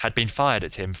bullet had been fired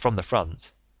at him from the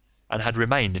front, and had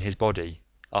remained in his body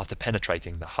after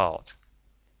penetrating the heart.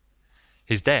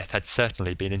 His death had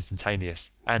certainly been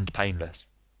instantaneous and painless.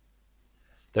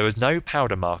 There was no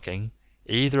powder marking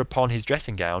either upon his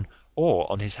dressing gown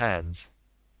or on his hands.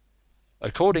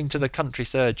 According to the country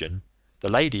surgeon,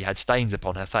 the lady had stains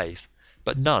upon her face,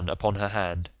 but none upon her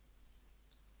hand.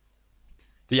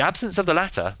 "The absence of the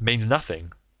latter means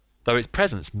nothing, though its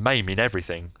presence may mean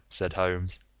everything," said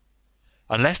Holmes.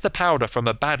 "Unless the powder from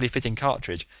a badly fitting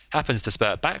cartridge happens to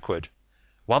spurt backward,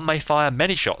 one may fire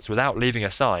many shots without leaving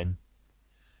a sign.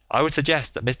 I would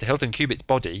suggest that Mr. Hilton Cubit's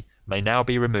body may now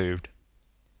be removed.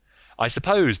 I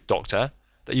suppose, Doctor,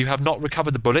 that you have not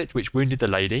recovered the bullet which wounded the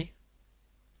lady?"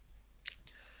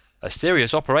 "A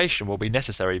serious operation will be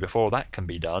necessary before that can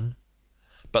be done,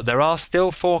 but there are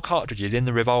still 4 cartridges in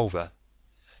the revolver.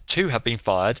 2 have been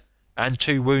fired and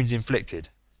 2 wounds inflicted,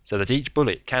 so that each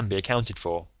bullet can be accounted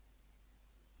for."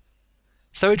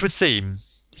 "So it would seem,"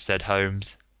 said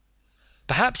Holmes.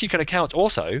 "Perhaps you can account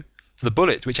also for the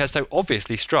bullet which has so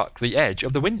obviously struck the edge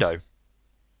of the window."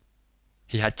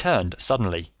 He had turned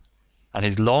suddenly, and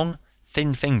his long,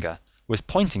 thin finger was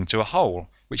pointing to a hole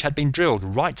which had been drilled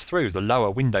right through the lower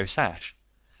window sash,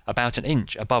 about an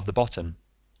inch above the bottom.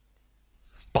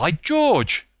 "By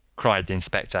George!" cried the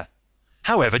inspector.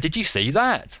 "However did you see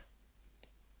that?"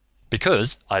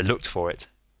 "Because I looked for it."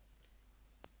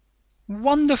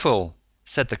 "Wonderful!"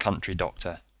 said the country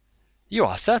doctor. "You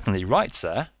are certainly right,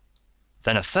 sir.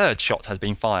 Then a 3rd shot has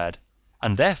been fired,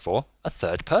 and therefore a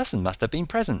 3rd person must have been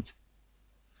present.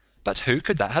 But who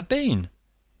could that have been,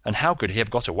 and how could he have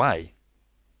got away?"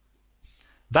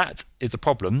 "That is the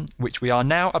problem which we are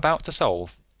now about to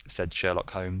solve," said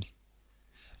Sherlock Holmes.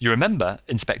 "You remember,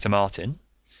 Inspector Martin,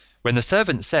 when the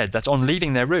servants said that on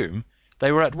leaving their room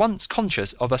they were at once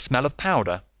conscious of a smell of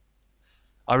powder.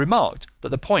 I remarked that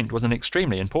the point was an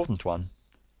extremely important one."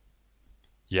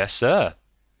 "Yes, sir,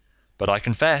 but I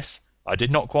confess I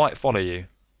did not quite follow you."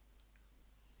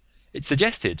 "It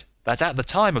suggested that at the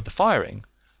time of the firing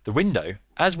the window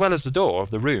as well as the door of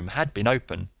the room had been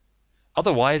open,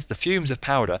 otherwise the fumes of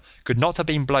powder could not have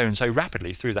been blown so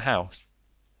rapidly through the house.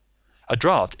 A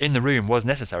draught in the room was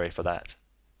necessary for that.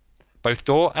 Both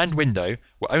door and window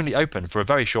were only open for a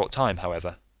very short time,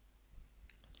 however."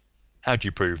 "How do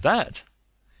you prove that?"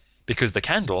 "Because the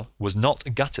candle was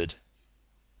not guttered.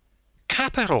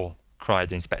 "Capital!" cried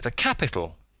the inspector.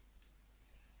 "Capital!"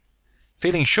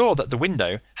 Feeling sure that the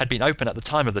window had been open at the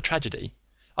time of the tragedy,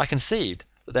 I conceived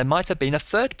that there might have been a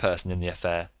third person in the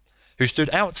affair, who stood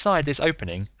outside this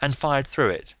opening and fired through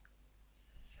it.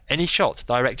 Any shot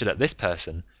directed at this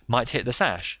person might hit the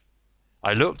sash.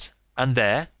 I looked, and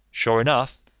there, sure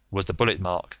enough, was the bullet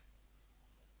mark.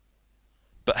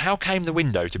 But how came the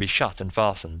window to be shut and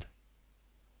fastened?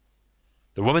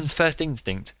 The woman's first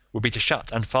instinct would be to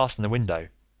shut and fasten the window.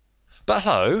 But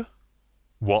hello!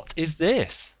 What is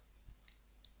this?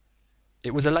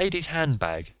 It was a lady's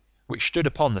handbag, which stood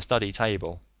upon the study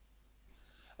table.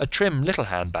 A trim little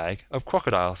handbag of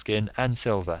crocodile skin and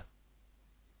silver.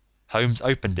 Holmes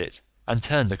opened it and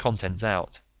turned the contents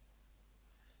out.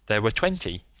 There were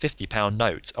 20 £50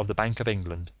 notes of the Bank of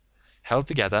England, held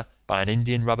together by an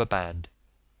Indian rubber band.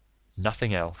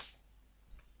 Nothing else.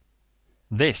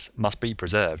 "This must be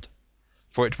preserved,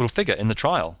 for it will figure in the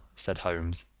trial," said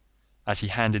Holmes, as he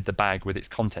handed the bag with its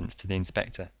contents to the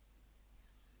inspector.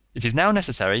 "It is now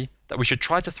necessary that we should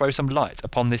try to throw some light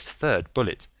upon this third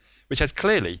bullet, which has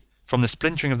clearly, from the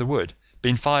splintering of the wood,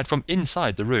 been fired from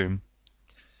inside the room.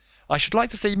 I should like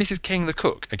to see Mrs. King, the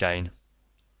cook, again.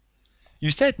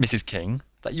 You said, Mrs. King,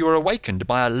 that you were awakened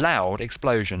by a loud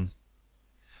explosion.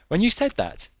 When you said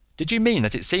that, did you mean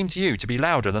that it seemed to you to be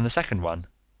louder than the second one?"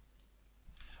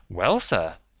 "Well,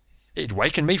 sir, it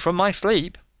wakened me from my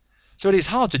sleep, so it is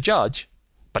hard to judge,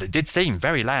 but it did seem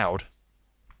very loud."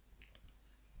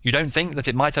 "You don't think that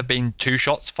it might have been 2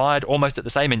 shots fired almost at the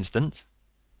same instant?"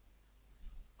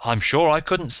 "I'm sure I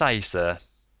couldn't say, sir."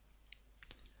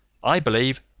 "I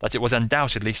believe that it was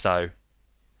undoubtedly so.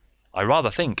 I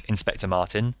rather think, Inspector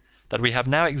Martin, that we have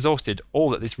now exhausted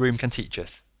all that this room can teach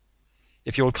us.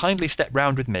 If you will kindly step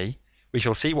round with me, we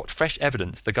shall see what fresh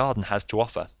evidence the garden has to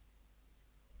offer."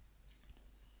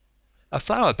 A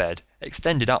flower bed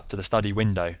extended up to the study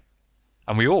window,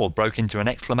 and we all broke into an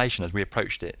exclamation as we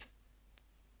approached it.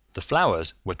 The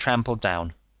flowers were trampled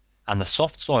down, and the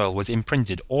soft soil was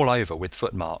imprinted all over with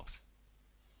footmarks.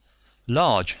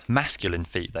 Large masculine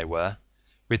feet they were,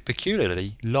 with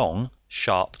peculiarly long,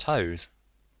 sharp toes.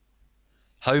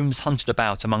 Holmes hunted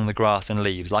about among the grass and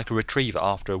leaves like a retriever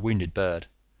after a wounded bird.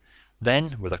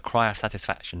 Then, with a cry of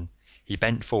satisfaction, he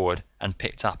bent forward and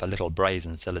picked up a little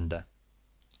brazen cylinder.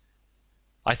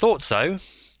 "I thought so,"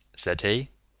 said he.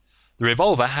 "The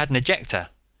revolver had an ejector,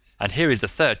 and here is the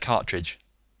third cartridge.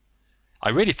 I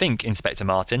really think, Inspector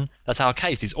Martin, that our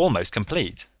case is almost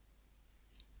complete."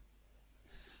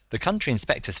 The country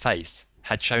inspector's face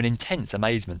had shown intense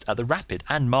amazement at the rapid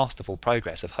and masterful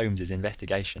progress of Holmes's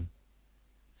investigation.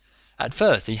 At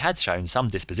first he had shown some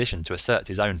disposition to assert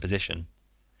his own position,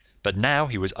 but now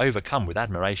he was overcome with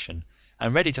admiration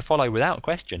and ready to follow without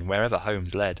question wherever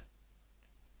Holmes led.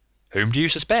 "Whom do you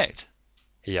suspect?"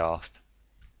 he asked.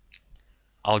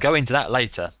 "I'll go into that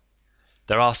later.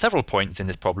 There are several points in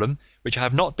this problem which I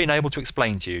have not been able to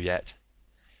explain to you yet.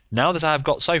 Now that I have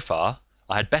got so far,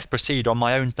 I had best proceed on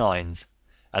my own lines,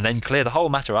 and then clear the whole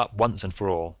matter up once and for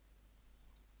all."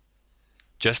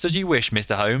 "Just as you wish,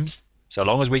 Mr. Holmes, so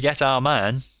long as we get our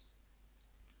man."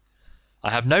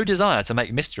 "I have no desire to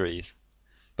make mysteries,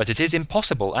 but it is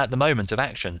impossible at the moment of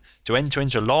action to enter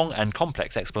into long and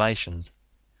complex explanations.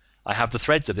 I have the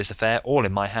threads of this affair all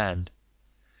in my hand.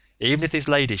 Even if this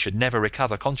lady should never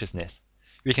recover consciousness,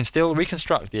 we can still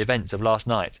reconstruct the events of last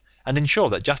night and ensure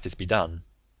that justice be done.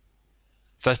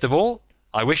 First of all,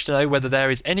 I wish to know whether there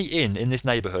is any inn in this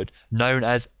neighbourhood known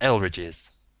as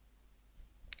Elridge's."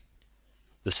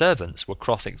 The servants were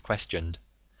cross-questioned,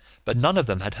 but none of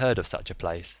them had heard of such a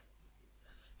place.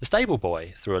 The stable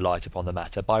boy threw a light upon the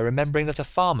matter by remembering that a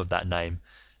farm of that name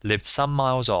lived some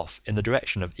miles off in the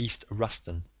direction of East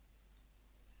Ruston.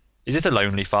 "Is it a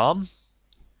lonely farm?"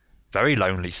 "Very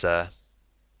lonely, sir."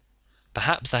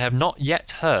 "Perhaps they have not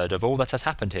yet heard of all that has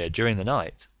happened here during the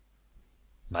night?"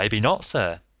 "Maybe not,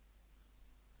 sir."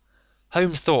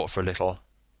 Holmes thought for a little,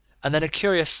 and then a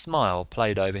curious smile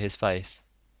played over his face.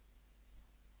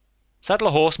 "Saddle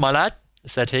a horse, my lad,"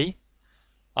 said he.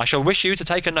 "I shall wish you to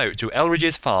take a note to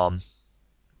Elridge's farm."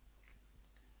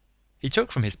 He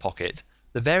took from his pocket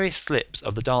the various slips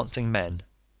of the dancing men.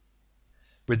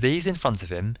 With these in front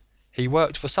of him, he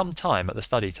worked for some time at the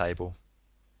study table.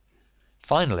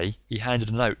 Finally he handed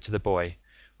a note to the boy,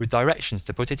 with directions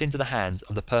to put it into the hands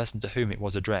of the person to whom it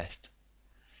was addressed,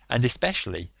 and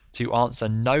especially to answer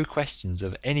no questions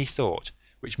of any sort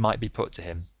which might be put to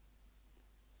him.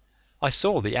 I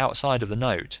saw the outside of the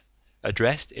note,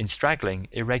 addressed in straggling,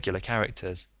 irregular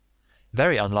characters,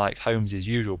 very unlike Holmes's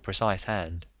usual precise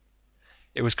hand.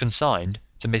 It was consigned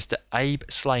to Mr. Abe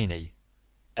Slaney,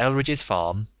 Elridge's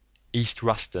Farm, East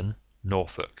Ruston,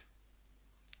 Norfolk.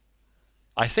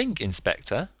 "I think,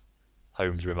 Inspector,"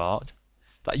 Holmes remarked,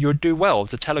 "that you would do well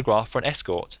to telegraph for an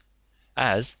escort,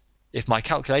 as, if my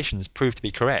calculations prove to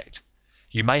be correct,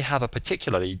 you may have a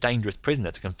particularly dangerous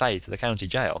prisoner to convey to the county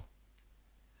jail.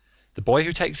 The boy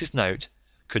who takes this note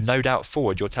could no doubt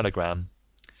forward your telegram.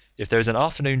 If there is an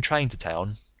afternoon train to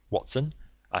town, Watson,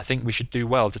 I think we should do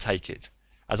well to take it,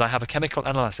 as I have a chemical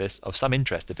analysis of some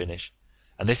interest to finish,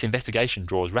 and this investigation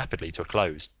draws rapidly to a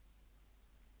close."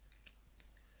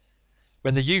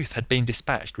 When the youth had been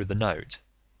dispatched with the note,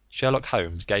 Sherlock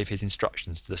Holmes gave his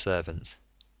instructions to the servants.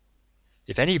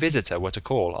 If any visitor were to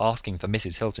call asking for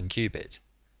Mrs. Hilton Cubitt,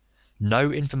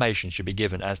 no information should be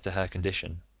given as to her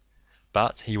condition,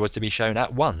 but he was to be shown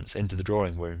at once into the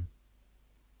drawing room.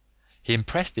 He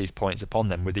impressed these points upon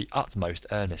them with the utmost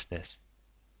earnestness.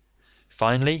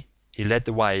 Finally, he led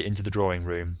the way into the drawing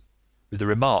room, with the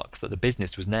remark that the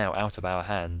business was now out of our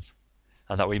hands,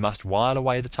 and that we must while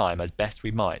away the time as best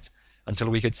we might until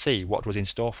we could see what was in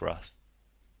store for us.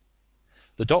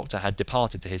 The doctor had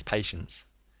departed to his patients,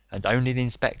 and only the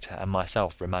inspector and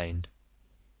myself remained.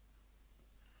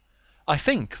 "I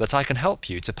think that I can help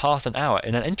you to pass an hour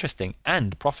in an interesting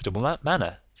and profitable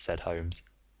manner," said Holmes,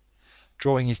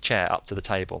 drawing his chair up to the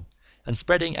table, and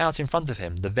spreading out in front of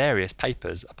him the various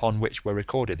papers upon which were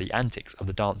recorded the antics of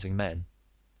the dancing men.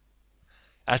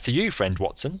 "As to you, friend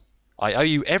Watson, I owe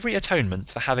you every atonement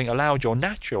for having allowed your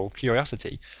natural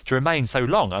curiosity to remain so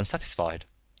long unsatisfied.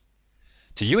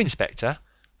 To you, Inspector,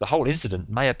 the whole incident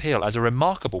may appeal as a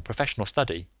remarkable professional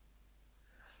study.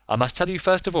 I must tell you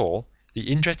first of all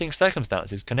the interesting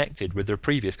circumstances connected with the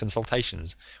previous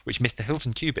consultations which Mr.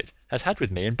 Hilton Cubitt has had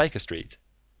with me in Baker Street."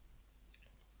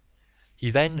 He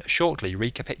then shortly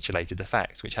recapitulated the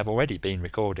facts which have already been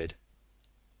recorded.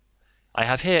 "I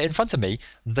have here in front of me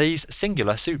these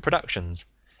singular suit productions,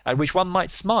 at which one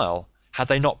might smile had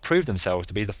they not proved themselves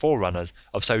to be the forerunners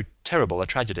of so terrible a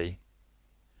tragedy.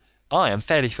 I am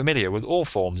fairly familiar with all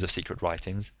forms of secret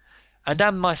writings, and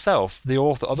am myself the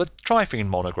author of a trifling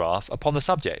monograph upon the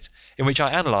subject in which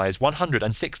I analyse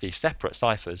 160 separate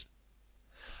ciphers,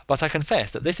 but I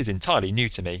confess that this is entirely new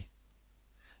to me.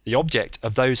 The object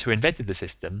of those who invented the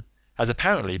system has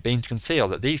apparently been to conceal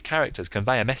that these characters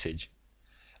convey a message,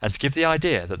 and to give the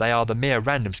idea that they are the mere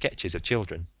random sketches of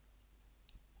children.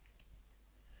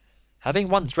 Having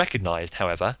once recognised,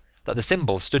 however, that the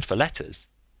symbols stood for letters,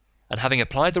 and having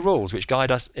applied the rules which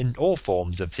guide us in all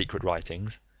forms of secret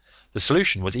writings, the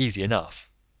solution was easy enough.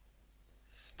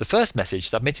 The first message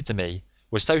submitted to me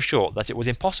was so short that it was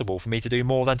impossible for me to do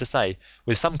more than to say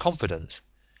with some confidence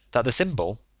that the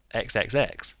symbol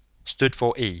XXX stood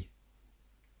for E.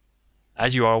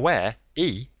 As you are aware,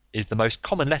 E is the most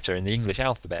common letter in the English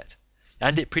alphabet,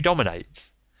 and it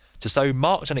predominates to so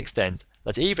marked an extent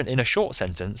that even in a short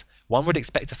sentence one would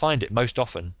expect to find it most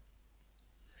often.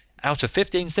 Out of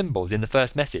 15 symbols in the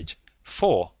first message,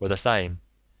 4 were the same,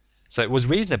 so it was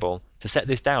reasonable to set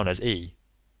this down as E.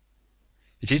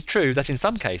 It is true that in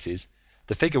some cases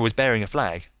the figure was bearing a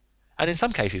flag, and in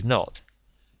some cases not,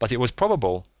 but it was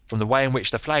probable from the way in which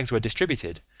the flags were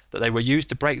distributed that they were used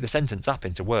to break the sentence up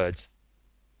into words.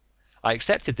 I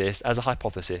accepted this as a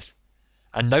hypothesis,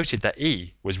 and noted that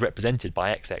E was represented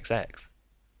by XXX.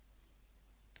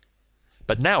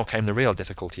 But now came the real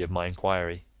difficulty of my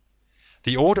inquiry.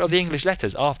 The order of the English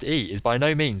letters after E is by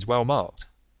no means well marked,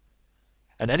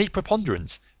 and any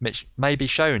preponderance which may be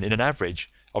shown in an average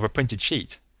of a printed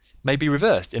sheet may be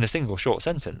reversed in a single short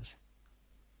sentence.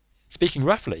 Speaking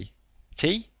roughly,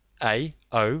 T, A,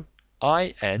 O,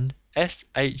 I, N, S,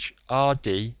 H, R,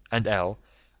 D, and L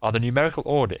are the numerical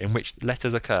order in which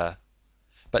letters occur,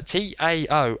 but T, A,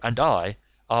 O, and I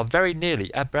are very nearly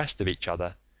abreast of each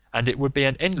other, and it would be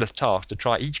an endless task to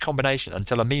try each combination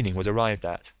until a meaning was arrived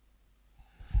at.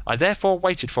 I therefore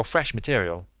waited for fresh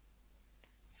material.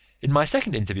 In my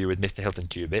second interview with Mr. Hilton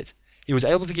Cubitt, he was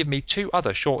able to give me 2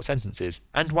 other short sentences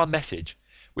and 1 message,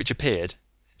 which appeared,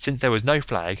 since there was no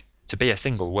flag, to be a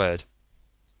single word.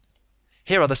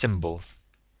 Here are the symbols.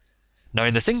 Now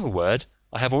in the single word,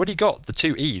 I have already got the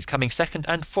 2 E's coming second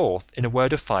and fourth in a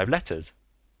word of 5 letters.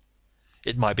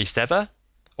 It might be sever,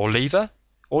 or lever,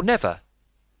 or never.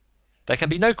 There can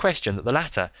be no question that the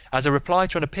latter, as a reply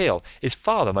to an appeal, is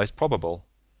far the most probable,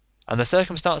 and the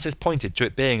circumstances pointed to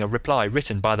it being a reply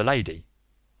written by the lady.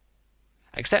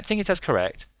 Accepting it as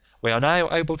correct, we are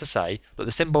now able to say that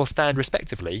the symbols stand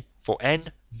respectively for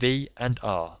N, V, and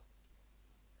R.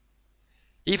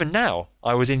 Even now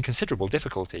I was in considerable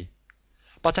difficulty,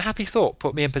 but a happy thought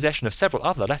put me in possession of several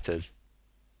other letters.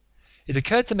 It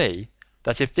occurred to me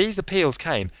that if these appeals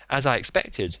came, as I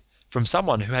expected, from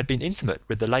someone who had been intimate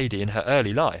with the lady in her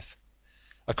early life,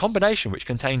 a combination which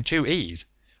contained 2 E's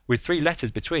with 3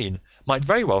 letters between might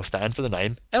very well stand for the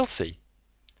name Elsie.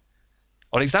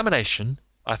 On examination,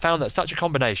 I found that such a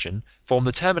combination formed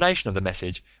the termination of the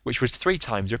message, which was 3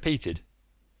 times repeated.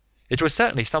 It was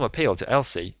certainly some appeal to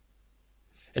Elsie.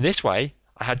 In this way,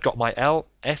 I had got my L,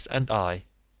 S and I.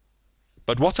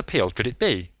 But what appeal could it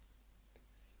be?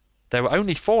 There were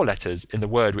only 4 letters in the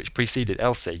word which preceded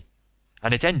Elsie,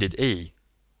 and it ended E.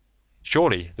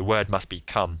 Surely the word must be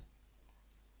come.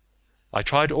 I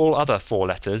tried all other 4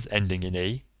 letters ending in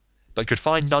E, but could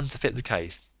find none to fit the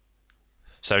case.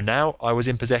 So now I was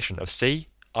in possession of C,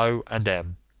 O and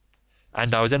M,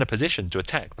 and I was in a position to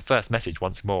attack the first message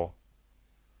once more.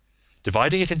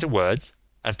 Dividing it into words,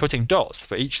 and putting dots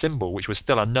for each symbol which was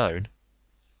still unknown,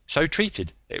 so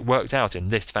treated it worked out in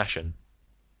this fashion.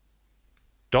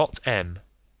 .M,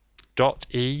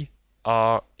 .E,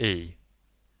 R, E,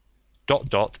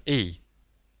 .E,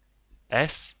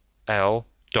 S, L,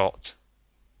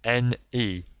 N,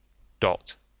 E, .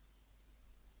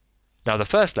 Now the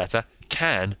first letter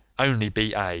can only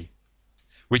be A,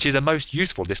 which is a most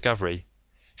useful discovery,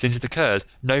 since it occurs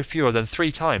no fewer than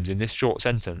 3 times in this short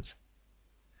sentence,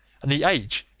 and the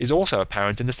H is also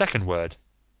apparent in the second word.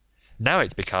 Now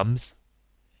it becomes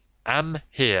am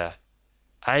here,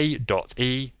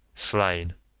 A.E.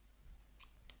 slain,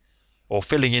 or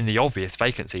filling in the obvious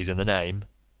vacancies in the name,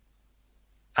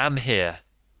 am here,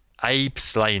 Abe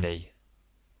Slaney.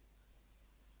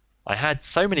 I had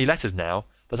so many letters now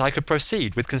that I could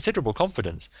proceed with considerable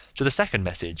confidence to the second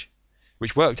message,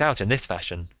 which worked out in this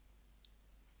fashion: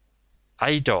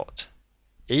 A.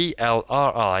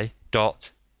 ELRI.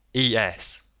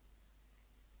 ES.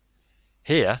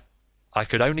 Here I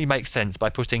could only make sense by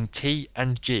putting T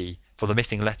and G for the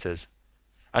missing letters,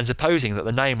 and supposing that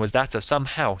the name was that of some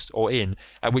house or inn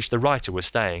at which the writer was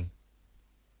staying.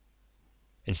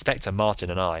 Inspector Martin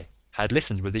and I had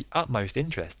listened with the utmost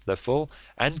interest to the full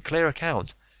and clear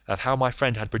account of how my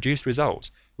friend had produced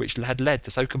results which had led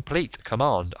to so complete a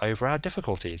command over our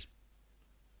difficulties.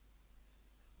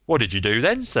 "What did you do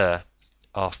then, sir?"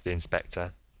 asked the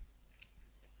inspector.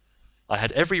 I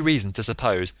had every reason to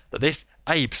suppose that this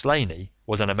Abe Slaney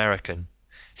was an American,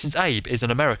 since Abe is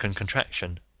an American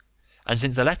contraction, and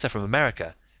since the letter from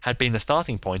America had been the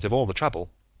starting point of all the trouble.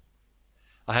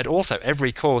 I had also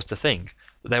every cause to think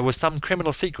that there was some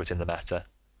criminal secret in the matter.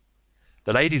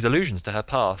 The lady's allusions to her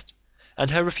past, and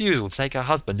her refusal to take her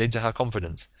husband into her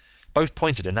confidence, both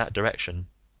pointed in that direction.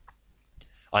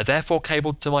 I therefore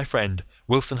cabled to my friend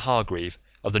Wilson Hargreave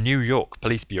of the New York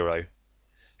Police Bureau,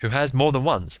 who has more than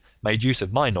once made use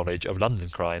of my knowledge of London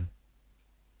crime.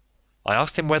 I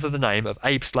asked him whether the name of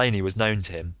Abe Slaney was known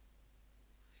to him.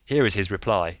 Here is his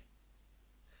reply: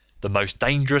 "The most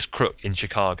dangerous crook in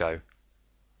Chicago."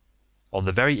 On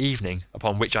the very evening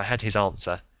upon which I had his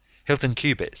answer, Hilton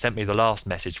Cubitt sent me the last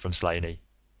message from Slaney.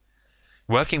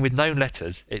 Working with known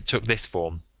letters, it took this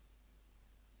form: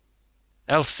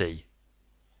 Elsie.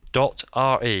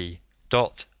 .re.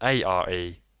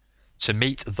 .are. To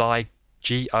meet thy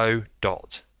G.O. .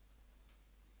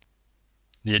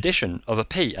 The addition of a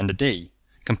P and a D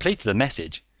completed the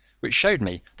message, which showed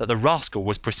me that the rascal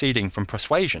was proceeding from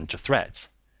persuasion to threats,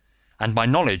 and my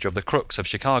knowledge of the crooks of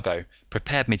Chicago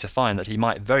prepared me to find that he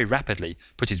might very rapidly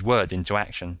put his words into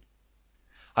action.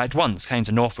 I at once came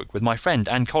to Norfolk with my friend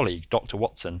and colleague, Dr.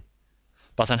 Watson,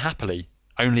 but unhappily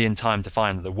only in time to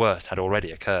find that the worst had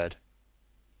already occurred.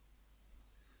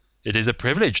 "It is a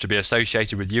privilege to be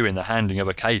associated with you in the handling of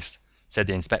a case," said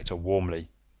the inspector warmly.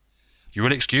 "You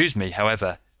will excuse me,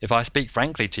 however, if I speak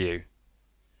frankly to you.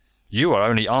 You are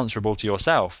only answerable to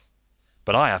yourself,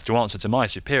 but I have to answer to my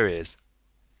superiors.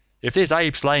 If this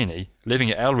Abe Slaney, living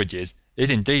at Elridge's, is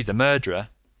indeed the murderer,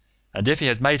 and if he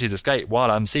has made his escape while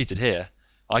I am seated here,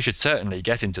 I should certainly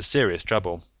get into serious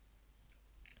trouble."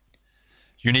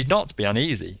 "You need not be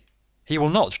uneasy. He will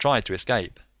not try to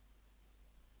escape."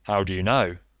 "How do you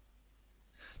know?"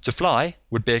 "To fly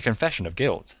would be a confession of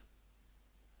guilt."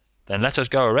 "Then let us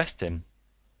go arrest him."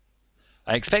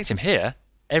 "I expect him here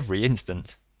every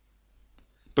instant."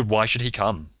 "But why should he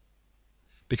come?"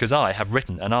 "Because I have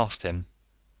written and asked him."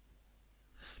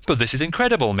 "But this is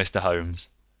incredible, Mr. Holmes.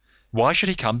 Why should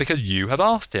he come because you have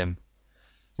asked him?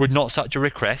 Would not such a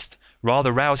request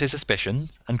rather rouse his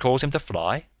suspicions and cause him to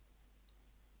fly?"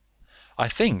 "I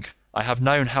think I have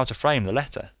known how to frame the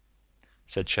letter,"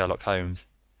 said Sherlock Holmes.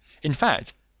 "In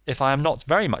fact, if I am not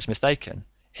very much mistaken,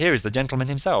 here is the gentleman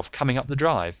himself coming up the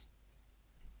drive."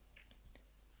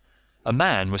 A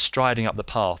man was striding up the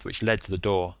path which led to the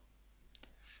door.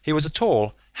 He was a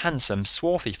tall, handsome,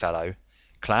 swarthy fellow,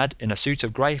 clad in a suit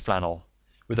of grey flannel,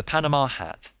 with a Panama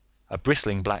hat, a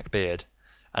bristling black beard,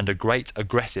 and a great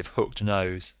aggressive hooked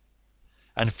nose,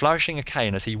 and flourishing a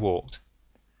cane as he walked.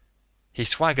 He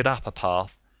swaggered up a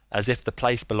path as if the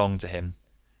place belonged to him,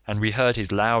 and we heard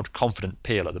his loud, confident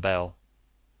peal at the bell.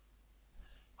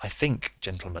 "I think,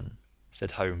 gentlemen,"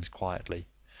 said Holmes quietly,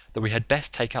 "that we had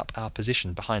best take up our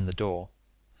position behind the door.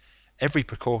 Every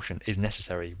precaution is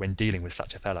necessary when dealing with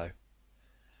such a fellow.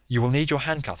 You will need your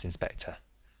handcuffs, Inspector.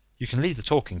 You can leave the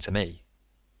talking to me."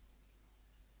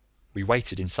 We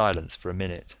waited in silence for a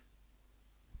minute.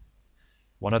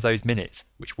 One of those minutes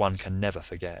which one can never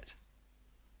forget.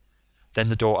 Then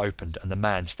the door opened and the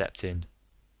man stepped in.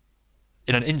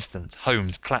 In an instant,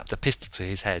 Holmes clapped a pistol to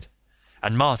his head,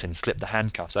 and Martin slipped the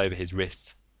handcuffs over his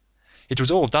wrists. It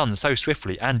was all done so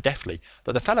swiftly and deftly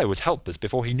that the fellow was helpless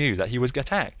before he knew that he was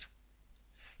attacked.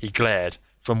 He glared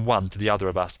from one to the other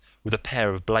of us with a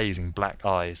pair of blazing black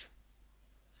eyes.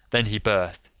 Then he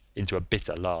burst into a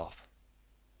bitter laugh.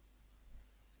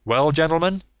 "Well,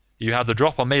 gentlemen, you have the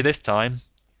drop on me this time.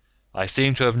 I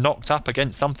seem to have knocked up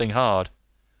against something hard.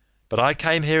 But I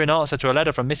came here in answer to a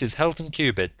letter from Mrs. Hilton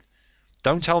Cubitt.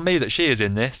 Don't tell me that she is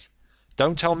in this.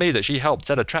 Don't tell me that she helped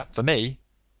set a trap for me."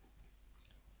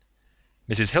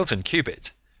 "Mrs. Hilton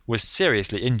Cubitt was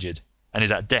seriously injured and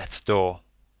is at death's door."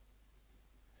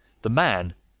 The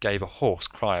man gave a hoarse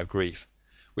cry of grief,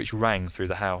 which rang through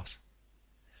the house.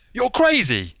 "You're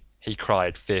crazy!" he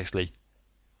cried fiercely.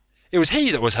 "It was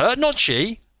he that was hurt, not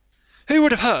she. Who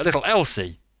would have hurt little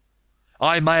Elsie?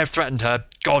 I may have threatened her,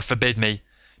 God forbid me,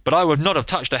 but I would not have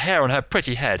touched a hair on her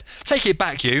pretty head. Take it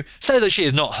back, you. Say that she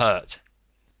is not hurt."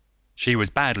 "She was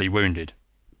badly wounded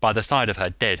by the side of her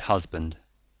dead husband."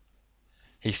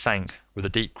 He sank with a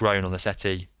deep groan on the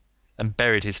settee and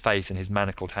buried his face in his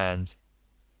manacled hands.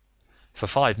 For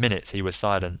 5 minutes he was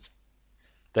silent.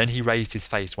 Then he raised his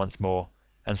face once more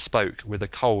and spoke with the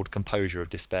cold composure of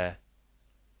despair.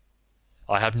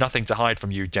 "I have nothing to hide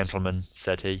from you, gentlemen,"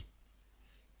 said he.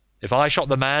 "If I shot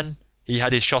the man, he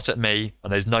had his shot at me,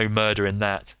 and there's no murder in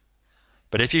that.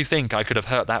 But if you think I could have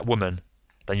hurt that woman,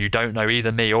 then you don't know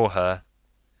either me or her.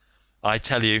 I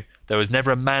tell you, there was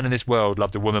never a man in this world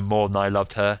loved a woman more than I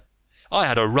loved her. I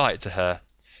had a right to her.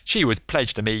 She was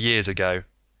pledged to me years ago.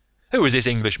 Who was this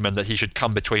Englishman that he should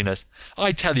come between us?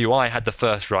 I tell you I had the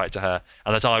first right to her,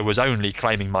 and that I was only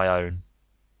claiming my own."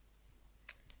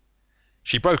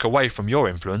 "She broke away from your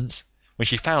influence when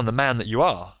she found the man that you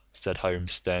are," said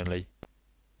Holmes sternly.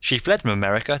 "She fled from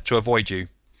America to avoid you,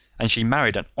 and she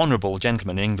married an honourable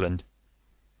gentleman in England.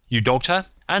 You dogged her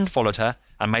and followed her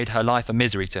and made her life a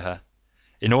misery to her,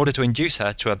 in order to induce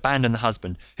her to abandon the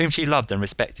husband whom she loved and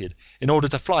respected, in order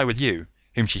to fly with you,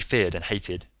 whom she feared and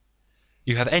hated.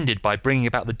 You have ended by bringing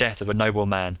about the death of a noble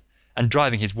man and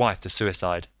driving his wife to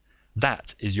suicide.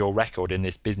 That is your record in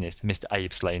this business, Mr.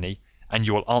 Abe Slaney, and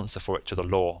you will answer for it to the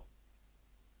law."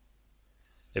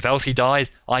 "If Elsie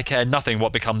dies, I care nothing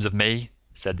what becomes of me,"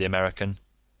 said the American.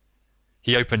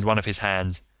 He opened one of his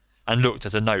hands and looked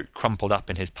at a note crumpled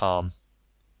up in his palm.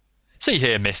 "See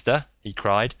here, mister," he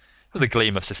cried, with a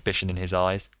gleam of suspicion in his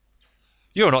eyes.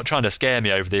 "You're not trying to scare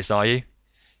me over this, are you?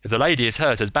 If the lady is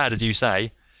hurt as bad as you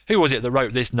say, who was it that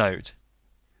wrote this note?"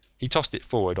 He tossed it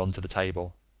forward onto the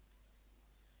table.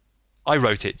 "I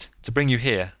wrote it to bring you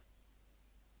here."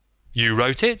 "You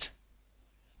wrote it?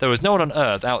 There was no one on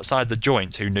earth outside the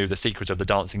joint who knew the secret of the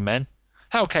dancing men.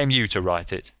 How came you to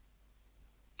write it?"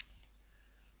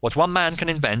 "What one man can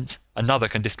invent, another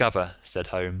can discover," said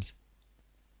Holmes.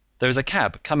 "There is a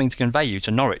cab coming to convey you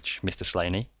to Norwich, Mr.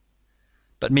 Slaney,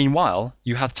 but meanwhile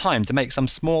you have time to make some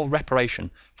small reparation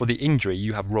for the injury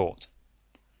you have wrought.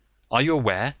 Are you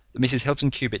aware that Mrs.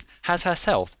 Hilton Cubitt has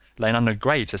herself lain under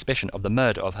grave suspicion of the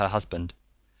murder of her husband,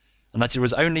 and that it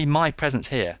was only my presence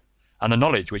here, and the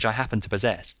knowledge which I happen to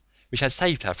possess, which has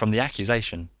saved her from the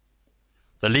accusation?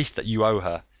 The least that you owe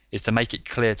her is to make it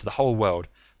clear to the whole world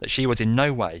that she was in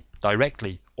no way,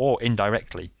 directly or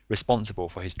indirectly, responsible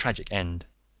for his tragic end."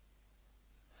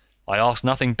 "I ask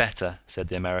nothing better," said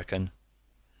the American.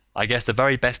 "I guess the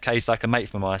very best case I can make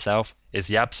for myself is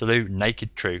the absolute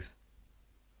naked truth."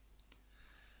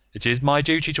 "It is my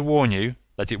duty to warn you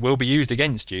that it will be used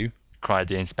against you," cried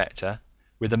the inspector,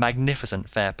 with the magnificent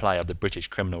fair play of the British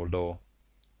criminal law.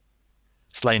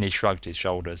 Slaney shrugged his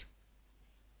shoulders.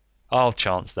 "I'll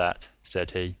chance that,"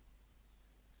 said he.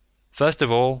 "First of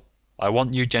all, I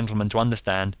want you gentlemen to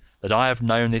understand that I have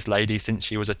known this lady since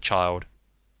she was a child.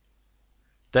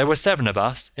 There were 7 of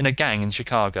us in a gang in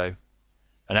Chicago,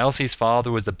 and Elsie's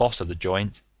father was the boss of the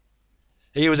joint.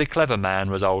 He was a clever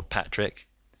man, was old Patrick.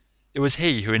 It was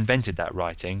he who invented that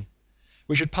writing,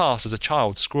 which would pass as a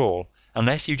child's scrawl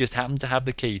unless you just happened to have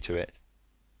the key to it.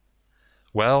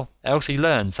 Well, Elsie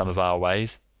learned some of our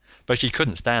ways, but she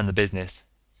couldn't stand the business,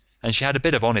 and she had a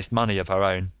bit of honest money of her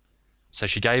own, so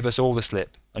she gave us all the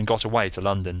slip and got away to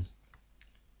London.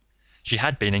 She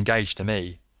had been engaged to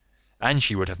me, and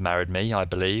she would have married me, I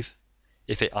believe,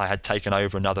 if I had taken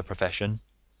over another profession,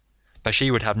 but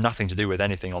she would have nothing to do with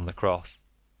anything on the cross.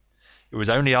 It was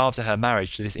only after her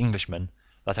marriage to this Englishman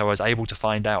that I was able to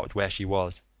find out where she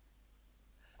was.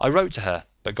 I wrote to her,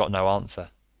 but got no answer.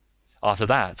 After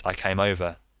that I came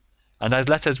over, and as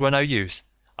letters were no use,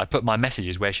 I put my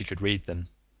messages where she could read them.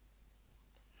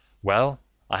 Well,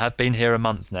 I have been here a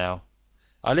month now.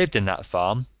 I lived in that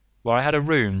farm, where I had a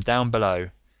room down below,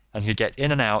 and could get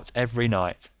in and out every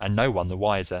night, and no one the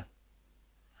wiser.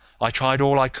 I tried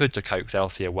all I could to coax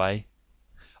Elsie away.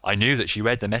 I knew that she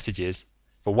read the messages,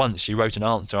 for once she wrote an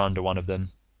answer under one of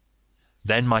them.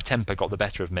 Then my temper got the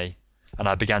better of me, and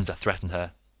I began to threaten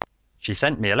her. She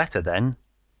sent me a letter then,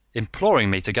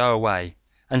 imploring me to go away,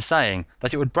 and saying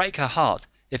that it would break her heart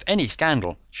if any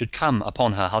scandal should come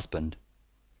upon her husband.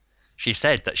 She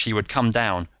said that she would come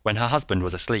down when her husband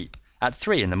was asleep at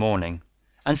 3 in the morning,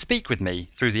 and speak with me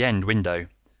through the end window,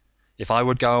 if I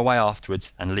would go away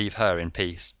afterwards and leave her in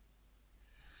peace.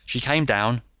 She came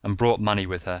down and brought money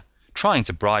with her, trying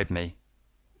to bribe me.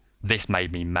 This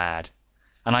made me mad,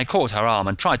 and I caught her arm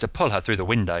and tried to pull her through the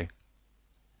window.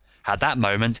 At that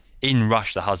moment in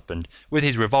rushed the husband, with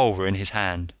his revolver in his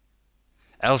hand.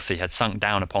 Elsie had sunk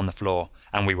down upon the floor,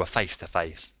 and we were face to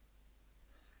face.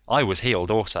 I was healed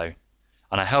also,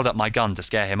 and I held up my gun to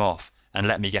scare him off and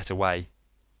let me get away.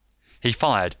 He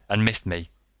fired and missed me.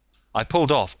 I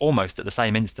pulled off almost at the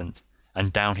same instant,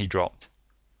 and down he dropped.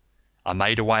 I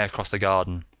made away across the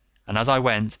garden, and as I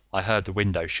went I heard the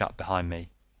window shut behind me.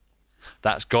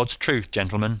 That's God's truth,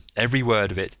 gentlemen, every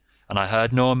word of it, and I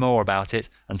heard no more about it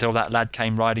until that lad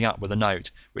came riding up with a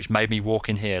note which made me walk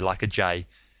in here like a jay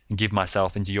and give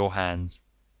myself into your hands.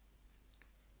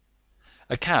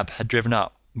 A cab had driven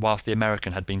up whilst the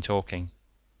American had been talking.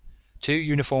 2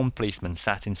 uniformed policemen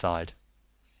sat inside.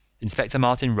 Inspector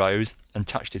Martin rose and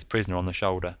touched his prisoner on the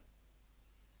shoulder.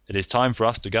 "It is time for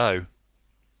us to go."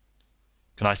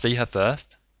 "Can I see her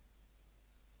first?"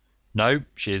 "No,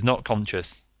 she is not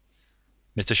conscious.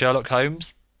 Mr. Sherlock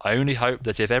Holmes, I only hope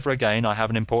that if ever again I have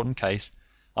an important case,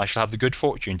 I shall have the good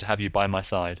fortune to have you by my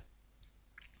side."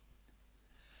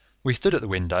 We stood at the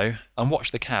window and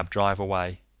watched the cab drive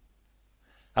away.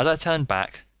 As I turned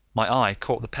back, my eye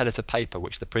caught the pellet of paper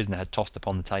which the prisoner had tossed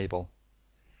upon the table.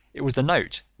 It was the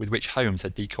note with which Holmes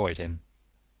had decoyed him.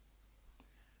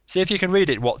 "See if you can read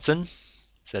it, Watson,"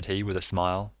 said he with a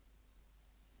smile.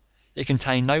 It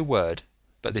contained no word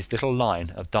but this little line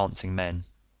of dancing men.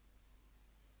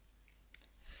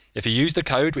 "If you use the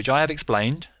code which I have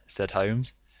explained," said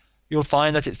Holmes, "you'll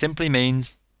find that it simply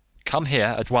means, 'Come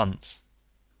here at once.'"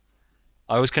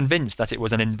 I was convinced that it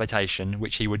was an invitation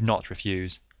which he would not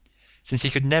refuse, since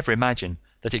he could never imagine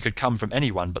that it could come from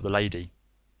anyone but the lady.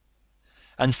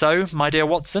 And so, my dear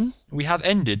Watson, we have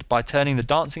ended by turning the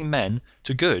dancing men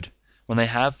to good when they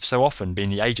have so often been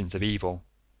the agents of evil,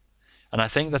 and I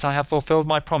think that I have fulfilled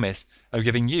my promise of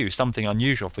giving you something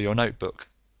unusual for your notebook.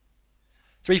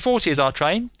 3:40 is our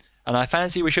train, and I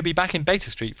fancy we should be back in Baker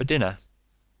Street for dinner.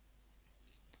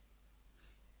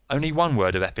 Only one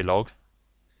word of epilogue.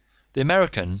 The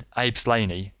American, Abe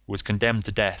Slaney, was condemned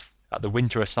to death at the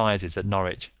Winter Assizes at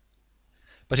Norwich,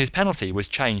 but his penalty was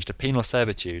changed to penal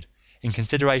servitude in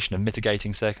consideration of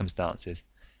mitigating circumstances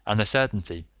and the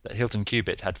certainty that Hilton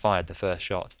Cubitt had fired the first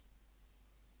shot.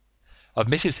 Of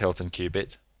Mrs. Hilton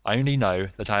Cubitt, I only know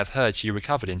that I have heard she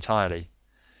recovered entirely,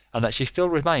 and that she still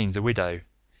remains a widow,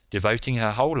 devoting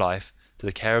her whole life to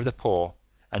the care of the poor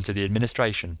and to the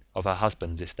administration of her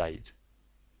husband's estate.